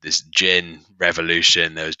whole like this gin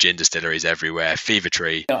revolution. There was gin distilleries everywhere. Fever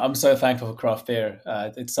Tree. I'm so thankful for craft beer.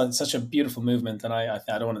 It's such a beautiful movement, and I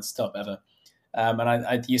don't want it to stop ever.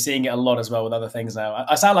 And you're seeing it a lot as well with other things now.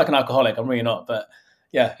 I sound like an alcoholic. I'm really not, but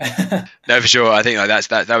yeah. No, for sure. I think like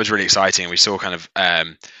that was really exciting. We saw kind of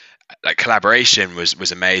like collaboration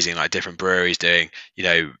was amazing. Like different breweries doing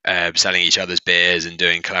selling each other's beers and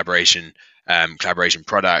doing collaboration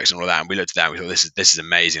products and all that. And we looked at that and we thought this is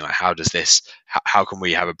amazing. Like how can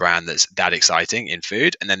we have a brand that's that exciting in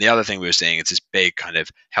food? And then the other thing we were seeing is this big kind of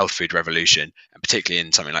health food revolution, and particularly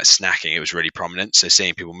in something like snacking, it was really prominent. So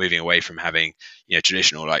seeing people moving away from having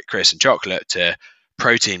traditional like crisps and chocolate to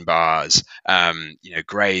protein bars,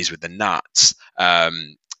 grays with the nuts,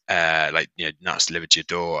 like nuts delivered to your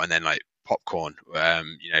door, and then like popcorn,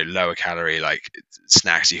 lower calorie like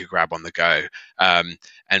snacks you could grab on the go,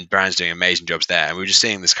 and brands doing amazing jobs there. And we were just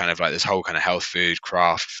seeing this kind of like this whole kind of health food,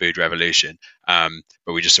 craft food revolution,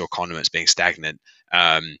 but we just saw condiments being stagnant.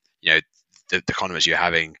 The condiments you're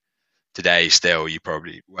having today still you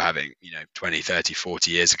probably were having 20, 30,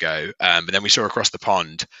 40 years ago. But then we saw across the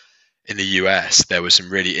pond in the US, there was some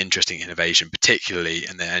really interesting innovation, particularly,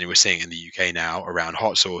 and we're seeing in the UK now around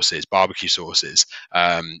hot sauces, barbecue sauces,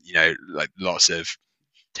 like lots of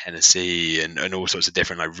Tennessee and all sorts of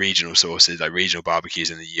different like regional sauces, like regional barbecues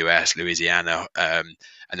in the US, Louisiana, and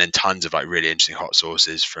then tons of like really interesting hot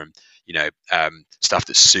sauces from stuff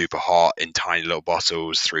that's super hot in tiny little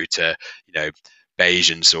bottles through to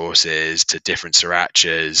Bayesian sauces to different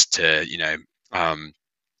srirachas to um,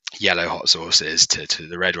 yellow hot sauces to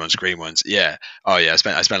the red ones, green ones. Yeah. Oh yeah. I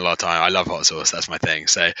spent a lot of time. I love hot sauce. That's my thing.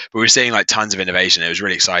 So, but we're seeing like tons of innovation. It was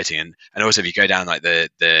really exciting. And also if you go down like the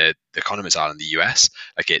condiments aisle in the US,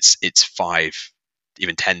 like it's five,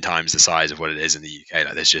 even 10 times the size of what it is in the UK.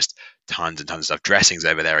 Like there's just tons and tons of stuff. Dressings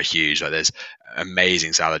over there are huge. Like there's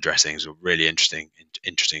amazing salad dressings, really interesting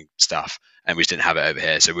stuff. And we just didn't have it over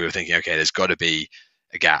here. So we were thinking, okay, there's got to be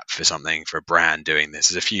a gap for something for a brand doing this.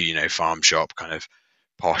 There's a few, farm shop kind of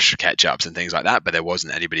posh ketchups and things like that, but there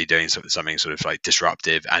wasn't anybody doing something sort of like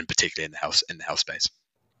disruptive, and particularly in the health space.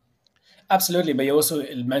 Absolutely, but you also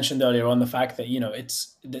mentioned earlier on the fact that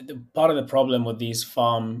it's part of the problem with these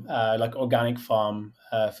farm, like organic farm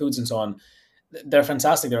foods and so on. They're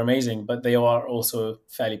fantastic, they're amazing, but they are also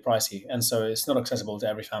fairly pricey, and so it's not accessible to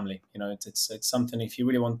every family. It's something, if you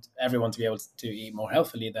really want everyone to be able to eat more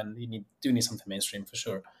healthily, then do need something mainstream for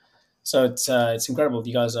sure. So it's incredible.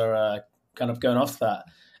 You guys are kind of going off that.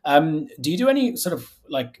 Do you do any sort of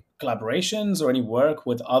like collaborations or any work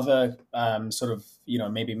with other sort of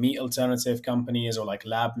maybe meat alternative companies or like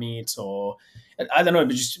lab meats, or I don't know,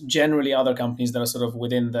 but just generally other companies that are sort of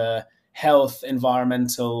within the health,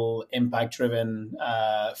 environmental, impact driven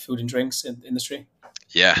food and drinks industry?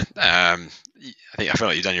 Yeah, I feel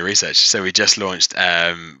like you've done your research. So we just launched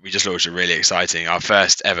a really exciting, our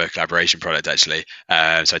first ever collaboration product actually.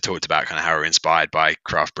 So I talked about kind of how we're inspired by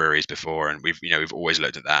craft breweries before, and we've always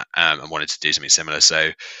looked at that and wanted to do something similar. So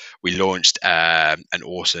we launched an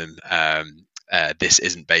awesome. This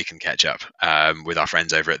isn't bacon ketchup with our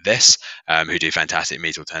friends over at This, who do fantastic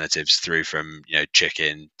meat alternatives through from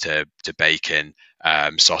chicken to bacon,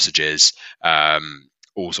 sausages,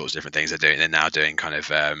 all sorts of different things they're doing. They're now doing kind of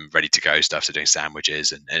ready to go stuff. So doing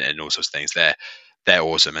sandwiches and all sorts of things. They're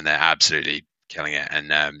awesome and they're absolutely killing it.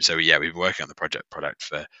 And so yeah, we've been working on the product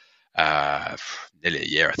for nearly a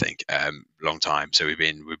year, I think, long time. So we've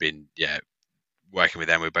been working with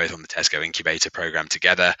them. We're both on the Tesco incubator program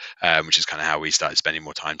together, which is kind of how we started spending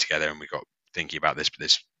more time together. And we got thinking about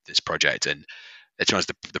this project. And to be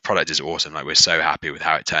honest, the product is awesome. Like we're so happy with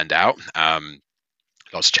how it turned out.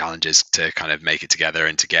 Lots of challenges to kind of make it together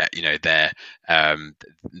and to get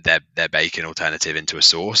their bacon alternative into a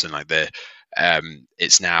sauce, and like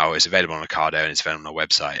it's available on Ocado and it's available on our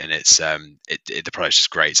website, and the product's just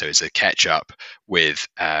great. So it's a ketchup with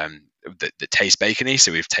that tastes bacony.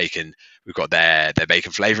 So we've got their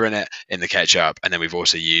bacon flavor in it in the ketchup, and then we've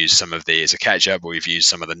also used it's a ketchup, but we've used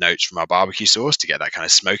some of the notes from our barbecue sauce to get that kind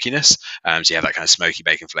of smokiness. So you have that kind of smoky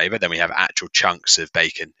bacon flavor. Then we have actual chunks of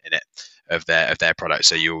bacon in it of their product.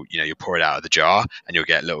 So you'll pour it out of the jar and you'll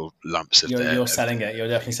get little lumps of You're the selling it. You're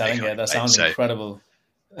definitely selling bacon on it. your That plate. sounds So incredible.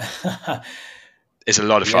 it's a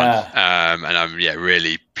lot of fun, Yeah, and I'm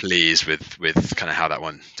really pleased with kind of how that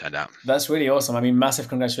one turned out. that's really awesome. I mean, massive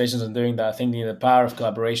congratulations on doing that. I think the power of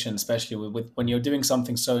collaboration, especially with when you're doing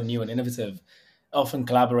something so new and innovative, often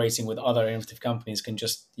collaborating with other innovative companies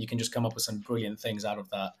you can just come up with some brilliant things out of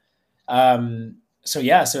that. So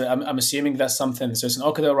yeah, so I'm assuming that's something. So it's an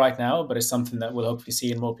Okado right now, but it's something that we'll hopefully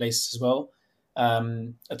see in more places as well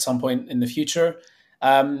at some point in the future.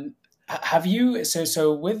 Have you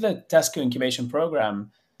so with the Tesco incubation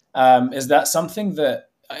program? Is that something that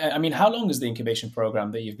I mean? How long is the incubation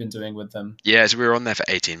program that you've been doing with them? Yeah, so we were on there for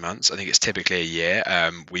 18 months. I think it's typically a year.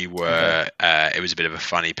 We Okay, were, it was a bit of a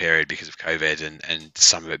funny period because of COVID and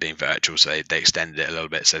some of it being virtual. So they extended it a little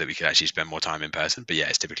bit so that we could actually spend more time in person. But yeah,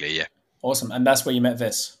 it's typically a year. awesome. And that's where you met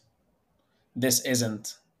this. This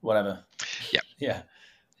isn't whatever. Yeah.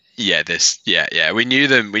 Yeah, Yeah. We knew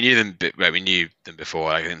them before.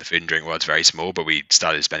 Like, I think the food and drink world's very small, but we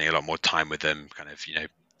started spending a lot more time with them kind of,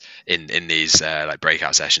 in these like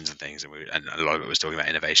breakout sessions and things. And a lot of it was talking about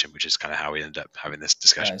innovation, which is kind of how we ended up having this yeah,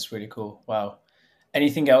 discussion. it's really cool. Wow.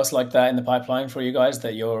 Anything else like that in the pipeline for you guys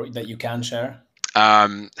that you can share?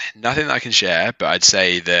 Nothing that I can share, but I'd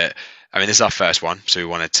say that I mean this is our first one, so we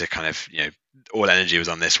wanted to kind of all energy was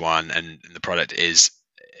on this one, and the product is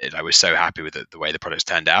I was so happy with the way the product's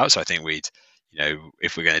turned out. So I think we'd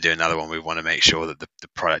if we're going to do another one, we want to make sure that the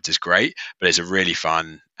product is great, but it's a really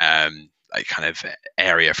fun like kind of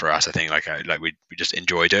area for us. I think we just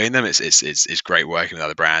enjoy doing them. It's great working with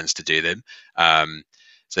other brands to do them.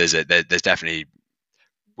 So there's definitely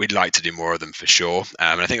we'd like to do more of them for sure.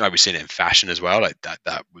 And I think like we've seen it in fashion as well. Like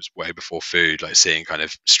that was way before food. Like seeing kind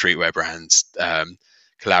of streetwear brands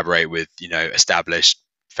collaborate with established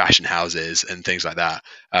fashion houses and things like that.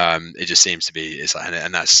 It just seems to be it's like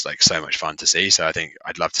and that's like so much fun to see. So I think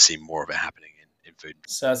I'd love to see more of it happening in food.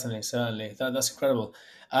 Certainly, certainly. That's incredible.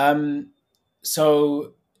 Um,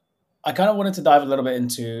 so I kind of wanted to dive a little bit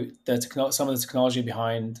into some of the technology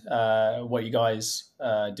behind what you guys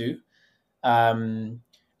do. Um,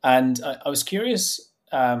 and I was curious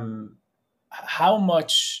how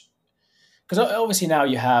much, because obviously now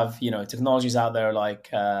you have, technologies out there like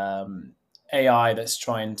AI that's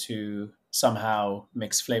trying to somehow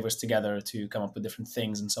mix flavors together to come up with different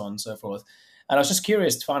things and so on and so forth. And I was just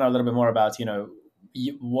curious to find out a little bit more about,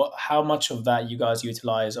 how much of that you guys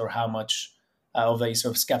utilize, or how much of that you're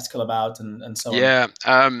sort of skeptical about, and so on. Yeah,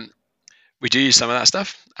 we do use some of that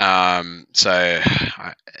stuff. Yeah,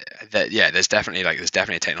 there's definitely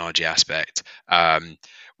a technology aspect.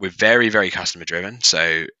 We're very very customer driven,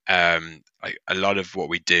 so like a lot of what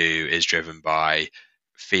we do is driven by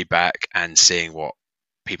feedback and seeing what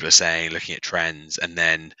people are saying, looking at trends, and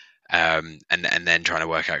then and then trying to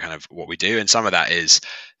work out kind of what we do. And some of that is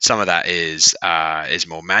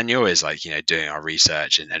more manual, is like doing our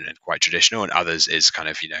research and quite traditional, and others is kind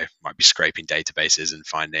of might be scraping databases and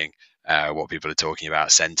finding what people are talking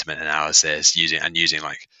about, sentiment analysis, using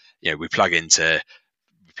like we plug into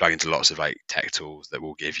lots of like tech tools that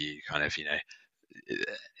will give you kind of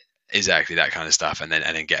exactly that kind of stuff, and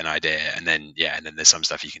then get an idea, and then and then there's some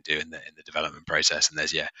stuff you can do in the development process, and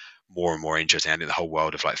there's more and more interesting. I think the whole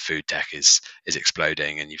world of like food tech is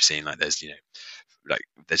exploding, and you've seen like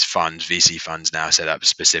there's funds, VC funds now set up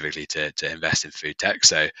specifically to invest in food tech.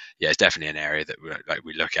 So yeah, it's definitely an area that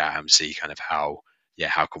we look at and see kind of how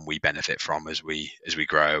can we benefit from as we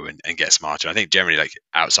grow and get smarter. I think generally like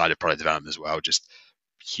outside of product development as well, just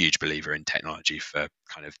huge believer in technology for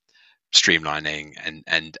kind of streamlining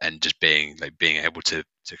and just being able to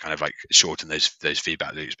kind of like shorten those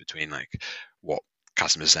feedback loops between like what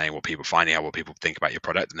customers are saying, what people finding out, what people think about your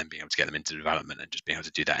product, and then being able to get them into development and just being able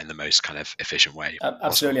to do that in the most kind of efficient way possible.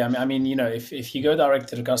 Absolutely. I mean, if you go direct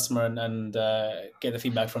to the customer and get the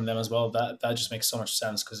feedback from them as well, that just makes so much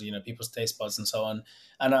sense, because people's taste buds and so on.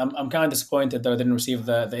 And I'm kind of disappointed that I didn't receive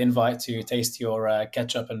the invite to taste your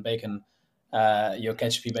ketchup and bacon, your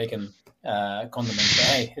ketchupy bacon condiment. But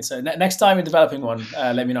hey, it's next time you're developing one,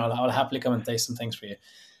 let me know. I'll happily come and taste some things for you.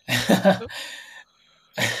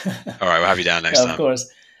 All right, we'll have you down next Yeah, of time.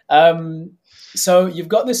 course. Um, so you've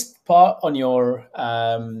got this part on your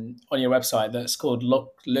website that's called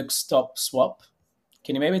Look Stop Swap.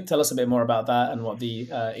 Can you maybe tell us a bit more about that and what the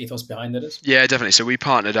ethos behind it is? Yeah, definitely. So we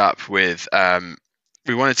partnered up with.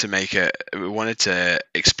 We wanted to make it. We wanted to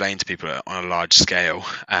explain to people on a large scale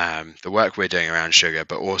the work we're doing around sugar,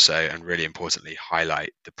 but also, and really importantly,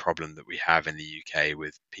 highlight the problem that we have in the UK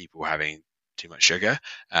with people having too much sugar,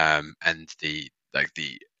 and the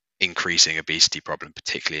increasing obesity problem,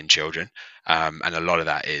 particularly in children. And a lot of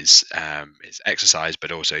that is exercise,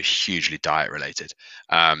 but also hugely diet related.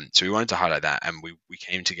 So we wanted to highlight that, and we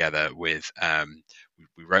came together with.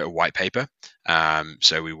 We wrote a white paper.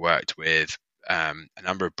 So we worked with a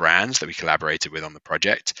number of brands that we collaborated with on the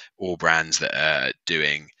project, all brands that are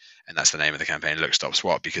doing, and that's the name of the campaign, Look Stop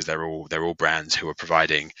Swap, because they're all brands who are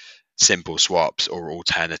providing simple swaps or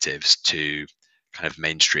alternatives to kind of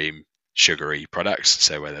mainstream sugary products.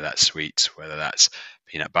 So whether that's sweets, whether that's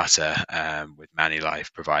peanut butter, with Manny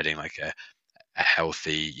Life providing like a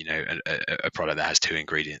healthy, a product that has two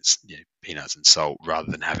ingredients, peanuts and salt, rather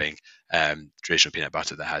than having traditional peanut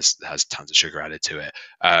butter that has tons of sugar added to it.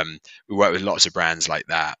 We work with lots of brands like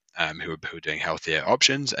that, who are doing healthier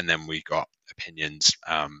options, and then we got opinions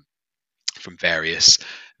from various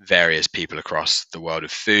people across the world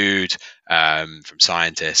of food, from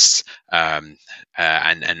scientists, and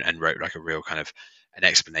wrote like a real kind of an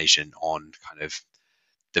explanation on kind of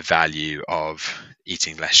the value of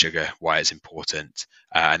eating less sugar, why it's important,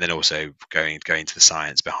 and then also going to the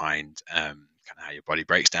science behind kind of how your body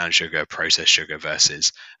breaks down sugar, processed sugar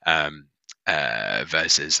versus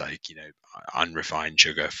like unrefined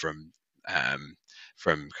sugar from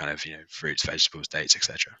kind of fruits, vegetables, dates,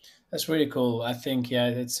 etc. That's really cool. I think, yeah,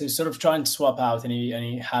 it's sort of trying to swap out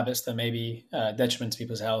any habits that may be detriment to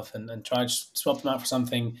people's health, and try to swap them out for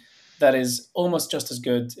something that is almost just as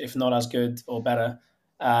good, if not as good or better.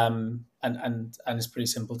 And it's pretty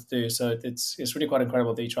simple to do. So it's really quite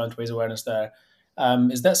incredible that you're trying to raise awareness there.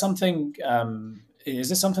 Is that something? Is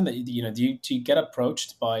this something that do you get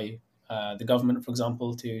approached by the government, for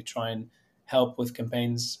example, to try and help with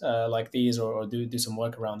campaigns like these, or do some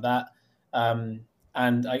work around that? Um,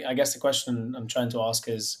 and I guess the question I'm trying to ask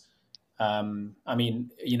is, I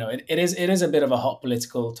mean, it is a bit of a hot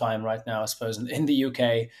political time right now, I suppose, in the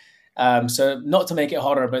UK. So not to make it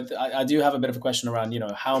hotter, but I do have a bit of a question around,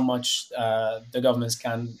 how much the governments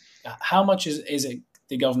can, how much is it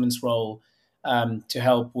the government's role to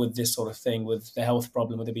help with this sort of thing, with the health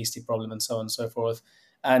problem, with the obesity problem, and so on and so forth.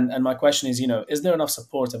 And my question is, is there enough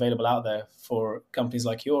support available out there for companies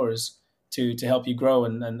like yours to help you grow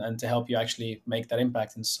and to help you actually make that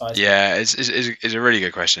impact in society? Yeah, it's a really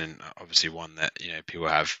good question. Obviously, one that people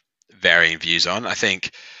have varying views on. I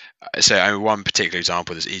think so. I mean, one particular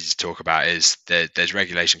example that's easy to talk about is that there's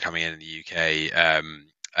regulation coming in the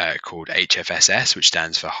UK called HFSS, which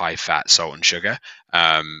stands for high fat, salt, and sugar.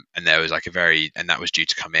 And there was like and that was due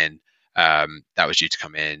to come in. That was due to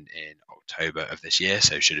come in October of this year,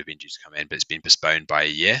 so it should have been due to come in, but it's been postponed by a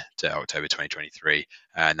year to October 2023,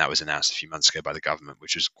 and that was announced a few months ago by the government,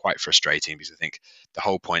 which was quite frustrating because I think the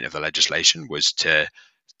whole point of the legislation was to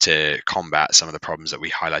combat some of the problems that we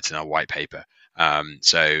highlighted in our white paper. And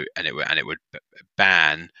it would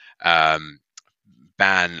ban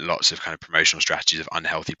ban lots of kind of promotional strategies of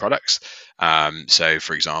unhealthy products. So,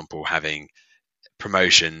 for example, having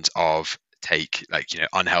promotions of take like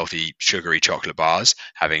unhealthy sugary chocolate bars,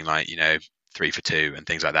 having like 3 for 2 and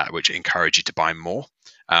things like that, which encourage you to buy more.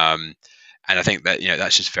 Um, and I think that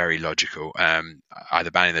that's just very logical. Either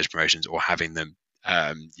banning those promotions or having them,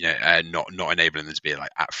 not enabling them to be like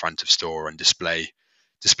at front of store and display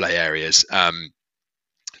areas.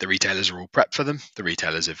 The retailers are all prepped for them. The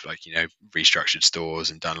retailers have restructured stores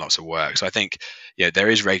and done lots of work. So I think there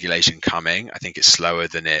is regulation coming. I think it's slower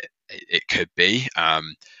than it could be.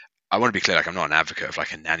 I want to be clear, like I'm not an advocate of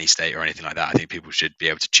like a nanny state or anything like that. I think people should be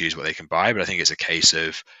able to choose what they can buy, but I think it's a case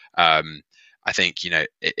of I think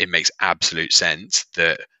it makes absolute sense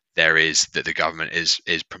that the government is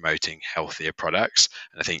promoting healthier products,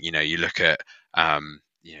 and I think you look at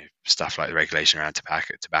stuff like the regulation around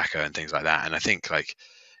tobacco and things like that, and I think like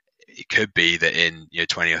it could be that in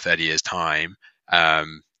 20 or 30 years time,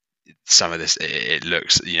 some of this it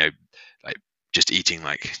looks like just eating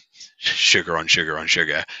like sugar on sugar on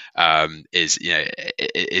sugar is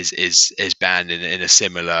banned in a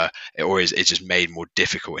similar, or is just made more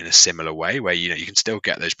difficult in a similar way where you can still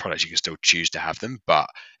get those products, you can still choose to have them, but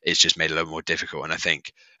it's just made a little more difficult. And I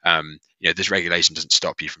think this regulation doesn't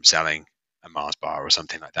stop you from selling a Mars bar or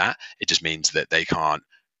something like that. It just means that they can't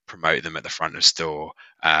promote them at the front of store.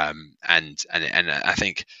 And I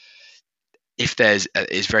think if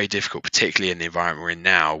it's very difficult, particularly in the environment we're in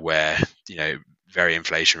now, where very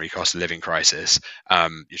inflationary cost of living crisis.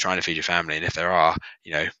 You're trying to feed your family, and if there are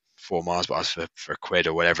 4 Mars bars for a quid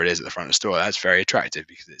or whatever it is at the front of the store, that's very attractive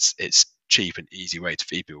because it's cheap and easy way to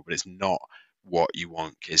feed people, but it's not what you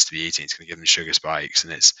want kids to be eating. It's going to give them sugar spikes,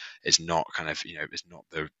 and it's not kind of it's not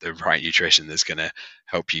the right nutrition that's going to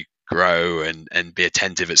help you grow and be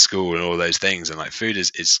attentive at school and all those things. And like food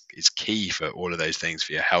is key for all of those things,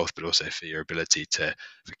 for your health, but also for your ability for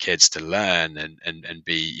kids to learn and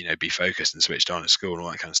be focused and switched on at school and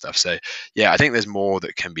all that kind of stuff. So yeah, I think there's more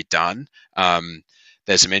that can be done.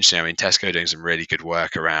 There's some interesting, I mean, Tesco doing some really good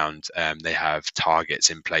work around, they have targets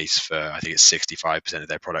in place for, I think it's 65% of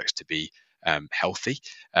their products to be healthy,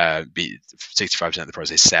 be 65% of the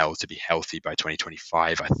products they sell to be healthy by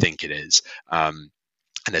 2025, I think it is.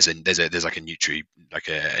 And there's like a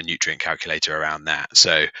nutrient calculator around that.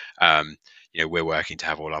 So we're working to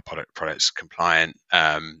have all our products compliant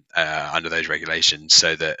under those regulations,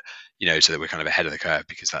 so that we're kind of ahead of the curve,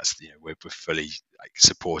 because that's we're fully like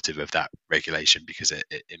supportive of that regulation, because it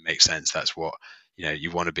makes sense. That's what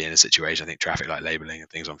you want to be in a situation. I think traffic light labeling and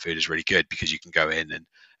things on food is really good, because you can go in and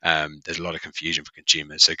there's a lot of confusion for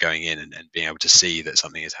consumers. So going in and being able to see that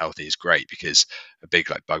something is healthy is great, because a big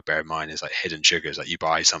like bugbear of mine is like hidden sugars. Like you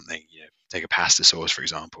buy something, take a pasta sauce for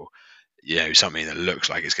example, something that looks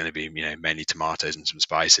like it's going to be mainly tomatoes and some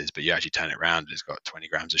spices, but you actually turn it around and it's got 20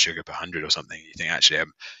 grams of sugar per 100 or something. You think actually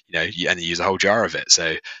and you use a whole jar of it,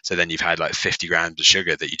 so then you've had like 50 grams of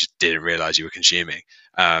sugar that you just didn't realize you were consuming.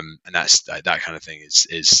 And that's that kind of thing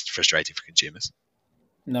is frustrating for consumers.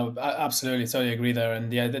 No, absolutely, totally agree there,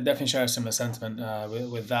 and yeah, definitely share a similar sentiment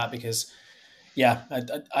with that, because yeah,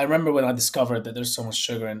 I remember when I discovered that there's so much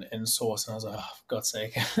sugar in sauce, and I was like, oh, for God's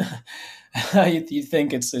sake. You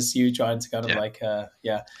think it's you trying to kind of Yeah. like,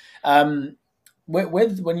 yeah. Um,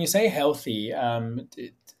 with when you say healthy,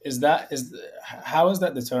 is how is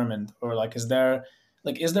that determined, or like is there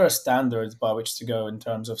a standard by which to go in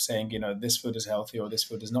terms of saying this food is healthy or this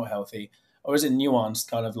food is not healthy, or is it nuanced,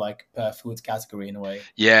 kind of like per food category in a way?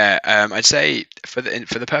 Yeah, I'd say for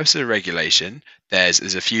the purpose of the regulation,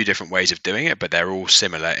 there's a few different ways of doing it, but they're all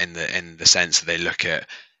similar in the sense that they look at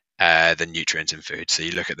the nutrients in food. So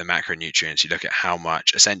you look at the macronutrients, you look at how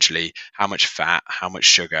much, essentially, how much fat, how much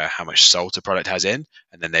sugar, how much salt a product has in,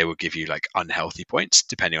 and then they will give you like unhealthy points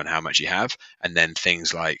depending on how much you have. And then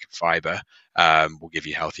things like fiber will give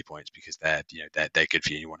you healthy points because they're good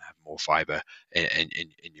for you. You want to have more fiber in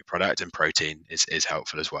your product, and protein is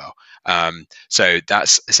helpful as well. So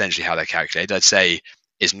that's essentially how they're calculated. I'd say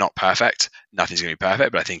it's not perfect. Nothing's going to be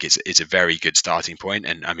perfect, but I think it's a very good starting point.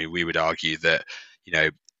 And I mean, we would argue that you know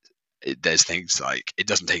there's things like it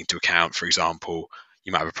doesn't take into account, for example,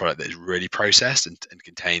 you might have a product that is really processed and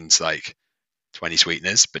contains like 20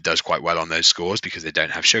 sweeteners, but does quite well on those scores because they don't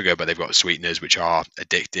have sugar, but they've got sweeteners which are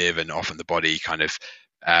addictive, and often the body kind of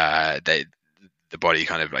they the body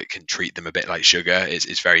kind of like can treat them a bit like sugar.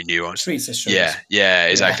 It's very nuanced. Treats as Yeah, sugars. yeah,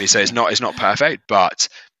 Yeah. exactly. So it's not perfect, but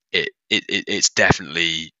it's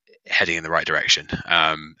definitely heading in the right direction.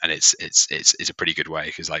 And it's a pretty good way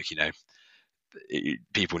because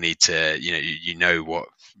people need to what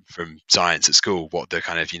from science at school what the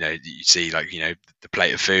kind of you see like the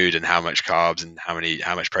plate of food and how much carbs and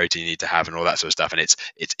how much protein you need to have and all that sort of stuff, and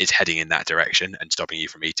it's heading in that direction and stopping you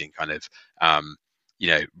from eating kind of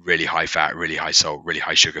really high fat, really high salt, really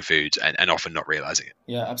high sugar foods, and often not realizing it.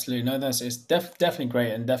 Yeah, absolutely. No, that's it's definitely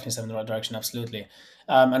great and definitely step in the right direction. Absolutely.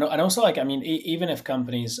 And also, like, I mean, even if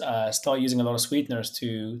companies start using a lot of sweeteners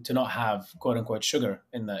to not have quote unquote sugar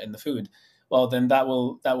in the food, well, then that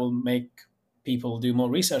will make people do more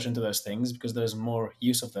research into those things because there's more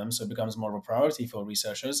use of them, so it becomes more of a priority for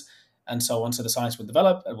researchers. And so once the science will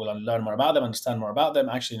develop, and we'll learn more about them, understand more about them,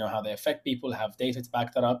 actually know how they affect people, have data to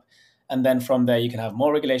back that up, and then from there you can have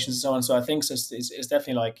more regulations and so on. So I think it's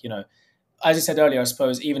definitely like as I said earlier, I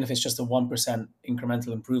suppose even if it's just a 1%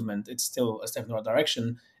 incremental improvement, it's still a step in the right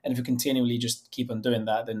direction. And if we continually just keep on doing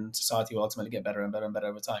that, then society will ultimately get better and better and better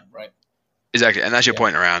over time, right? Exactly, and that's your Yeah.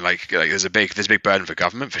 point around like there's a big burden for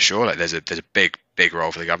government for sure. Like there's a big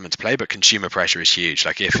role for the government to play, but consumer pressure is huge.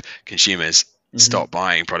 Like if consumers Hmm. stop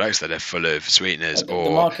buying products that are full of sweeteners The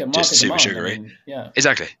or just market super demand. I sugary. mean, yeah,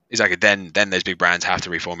 Exactly. Then those big brands have to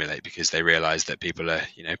reformulate because they realize that people are,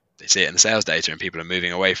 they see it in the sales data and people are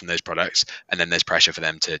moving away from those products, and then there's pressure for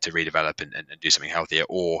them to redevelop and do something healthier,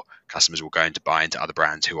 or customers will go into buy into other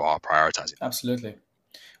brands who are prioritizing that. absolutely.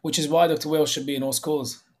 Which is why Dr. Will should be in all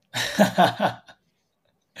schools.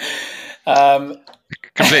 um,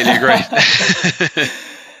 Completely agree.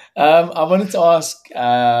 I wanted to ask,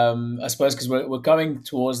 I suppose, because we're coming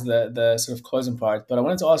towards the sort of closing part, but I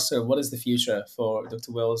wanted to ask, sort of, what is the future for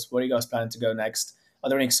Dr. Wills? Where are you guys planning to go next? Are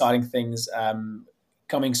there any exciting things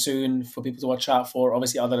coming soon for people to watch out for?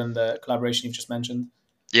 Obviously, other than the collaboration you've just mentioned.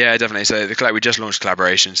 Yeah, definitely. So we just launched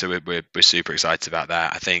collaboration, so we're super excited about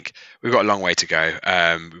that. I think we've got a long way to go.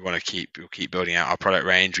 We want to keep building out our product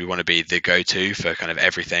range. We want to be the go-to for kind of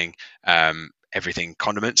everything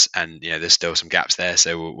condiments, and there's still some gaps there,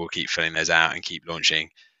 so we'll keep filling those out and keep launching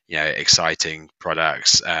exciting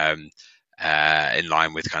products in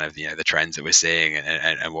line with kind of the trends that we're seeing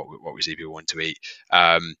and what we see people want to eat.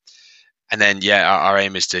 And then our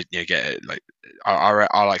aim is to get like our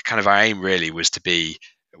like kind of our aim really was to be,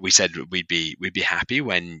 we said we'd be happy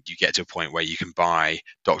when you get to a point where you can buy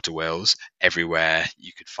Dr. Will's everywhere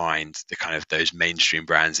you could find the kind of those mainstream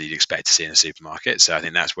brands that you'd expect to see in a supermarket. So I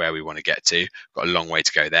think that's where we want to get to. Got a long way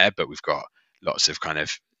to go there, but we've got lots of kind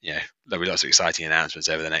of there'll be lots of exciting announcements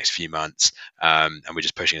over the next few months, and we're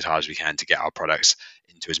just pushing as hard as we can to get our products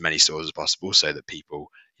into as many stores as possible so that people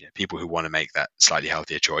who want to make that slightly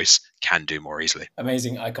healthier choice can do more easily.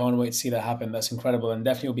 Amazing. I can't wait to see that happen. That's incredible. And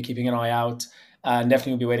definitely will be keeping an eye out. And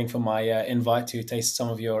definitely will be waiting for my invite to taste some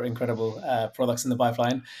of your incredible products in the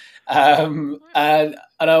pipeline. And I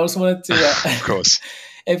also wanted to, Of course.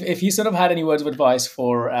 if you sort of had any words of advice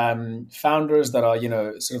for founders that are,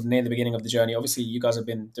 sort of near the beginning of the journey, obviously you guys have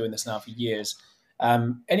been doing this now for years.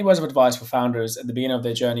 Any words of advice for founders at the beginning of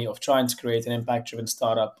their journey of trying to create an impact driven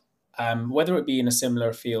startup, whether it be in a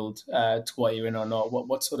similar field to what you're in or not?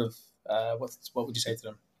 What sort of what would you say to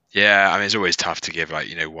them? Yeah, I mean, it's always tough to give like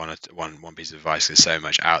one piece of advice. There's so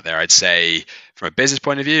much out there. I'd say from a business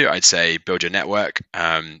point of view, I'd say build your network.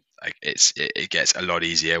 Like it gets a lot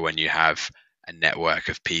easier when you have a network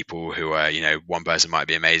of people who are, one person might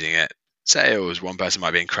be amazing at sales, one person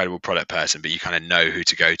might be an incredible product person, but you kind of know who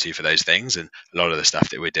to go to for those things. And a lot of the stuff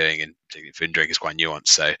that we're doing in particularly food and drink is quite nuanced.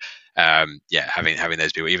 So having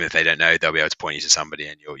those people, even if they don't know, they'll be able to point you to somebody,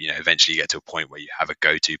 and you'll eventually get to a point where you have a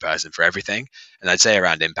go-to person for everything. And I'd say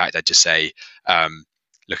around impact, I'd just say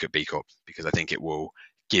look at B Corp, because I think it will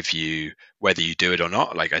give you, whether you do it or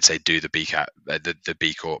not, like I'd say do the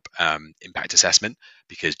B Corp impact assessment,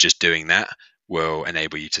 because just doing that will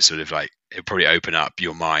enable you to sort of like, it'll probably open up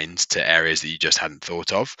your mind to areas that you just hadn't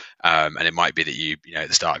thought of. And it might be that you know, at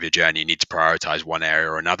the start of your journey, you need to prioritize one area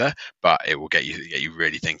or another, but it will get you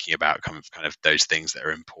really thinking about kind of those things that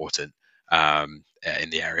are important in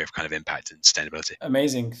the area of kind of impact and sustainability.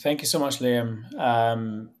 Amazing. Thank you so much, Liam.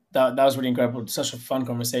 That was really incredible. Such a fun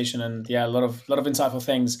conversation, and yeah, a lot of insightful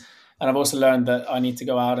things. And I've also learned that I need to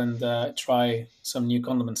go out and try some new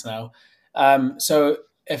condiments now. So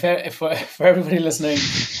if for everybody listening,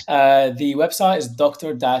 the website is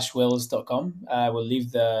dr-wills.com. We'll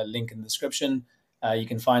leave the link in the description. You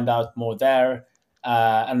can find out more there.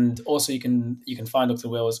 And also you can find Dr.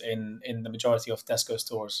 Wills in the majority of Tesco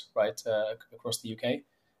stores, right, across the UK.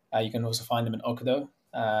 You can also find them in Okado.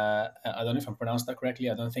 I don't know if I pronounced that correctly.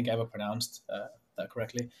 I don't think I ever pronounced that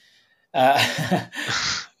correctly.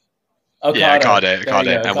 Ocado. Yeah,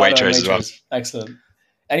 Ocado, and Waitrose as well. Excellent.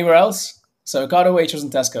 Anywhere else? So Ocado, Waitrose,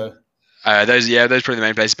 and Tesco. Those are probably the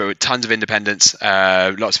main places, but with tons of independents,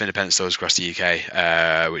 lots of independent stores across the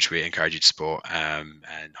UK, which we encourage you to support, and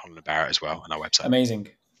Holland & Barrett as well on our website. Amazing.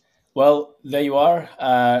 Well, there you are.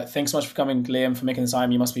 Thanks so much for coming, Liam, for making the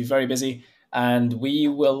time. You must be very busy. And we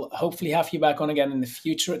will hopefully have you back on again in the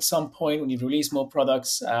future at some point when you've released more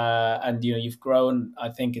products and you've grown. I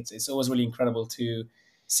think it's always really incredible to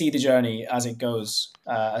see the journey as it goes,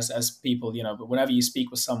 as people, but whenever you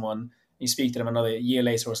speak with someone, you speak to them another year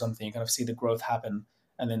later or something, you kind of see the growth happen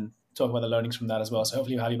and then talk about the learnings from that as well. So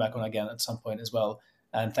hopefully we'll have you back on again at some point as well.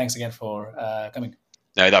 And thanks again for coming.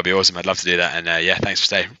 No, that'd be awesome. I'd love to do that. And thanks for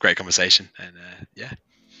staying. Great conversation. And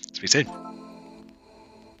speak soon.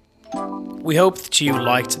 We hope that you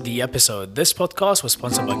liked the episode. This podcast was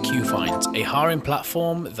sponsored by QFind, a hiring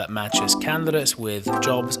platform that matches candidates with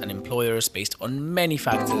jobs and employers based on many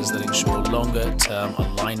factors that ensure longer-term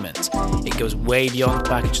alignment. It goes way beyond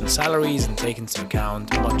package and salaries and take into account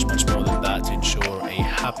much, much more than that to ensure a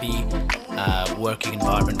happy working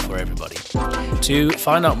environment for everybody. To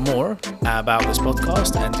find out more about this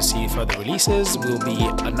podcast and to see further releases, we'll be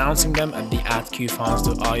announcing them at the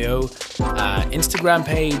 @qfinds.io Instagram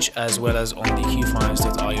page, as well as on the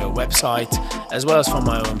qfinds.io website, as well as from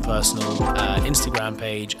my own personal Instagram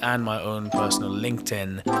page and my own personal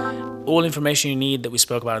LinkedIn. All information you need that we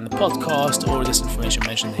spoke about in the podcast or this information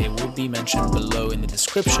mentioned here will be mentioned below in the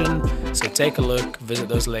description. So take a look, visit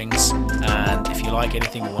those links, and if you like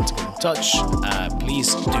anything or want to get in touch,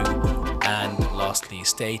 please do. And lastly,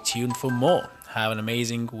 stay tuned for more. Have an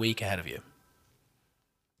amazing week ahead of you.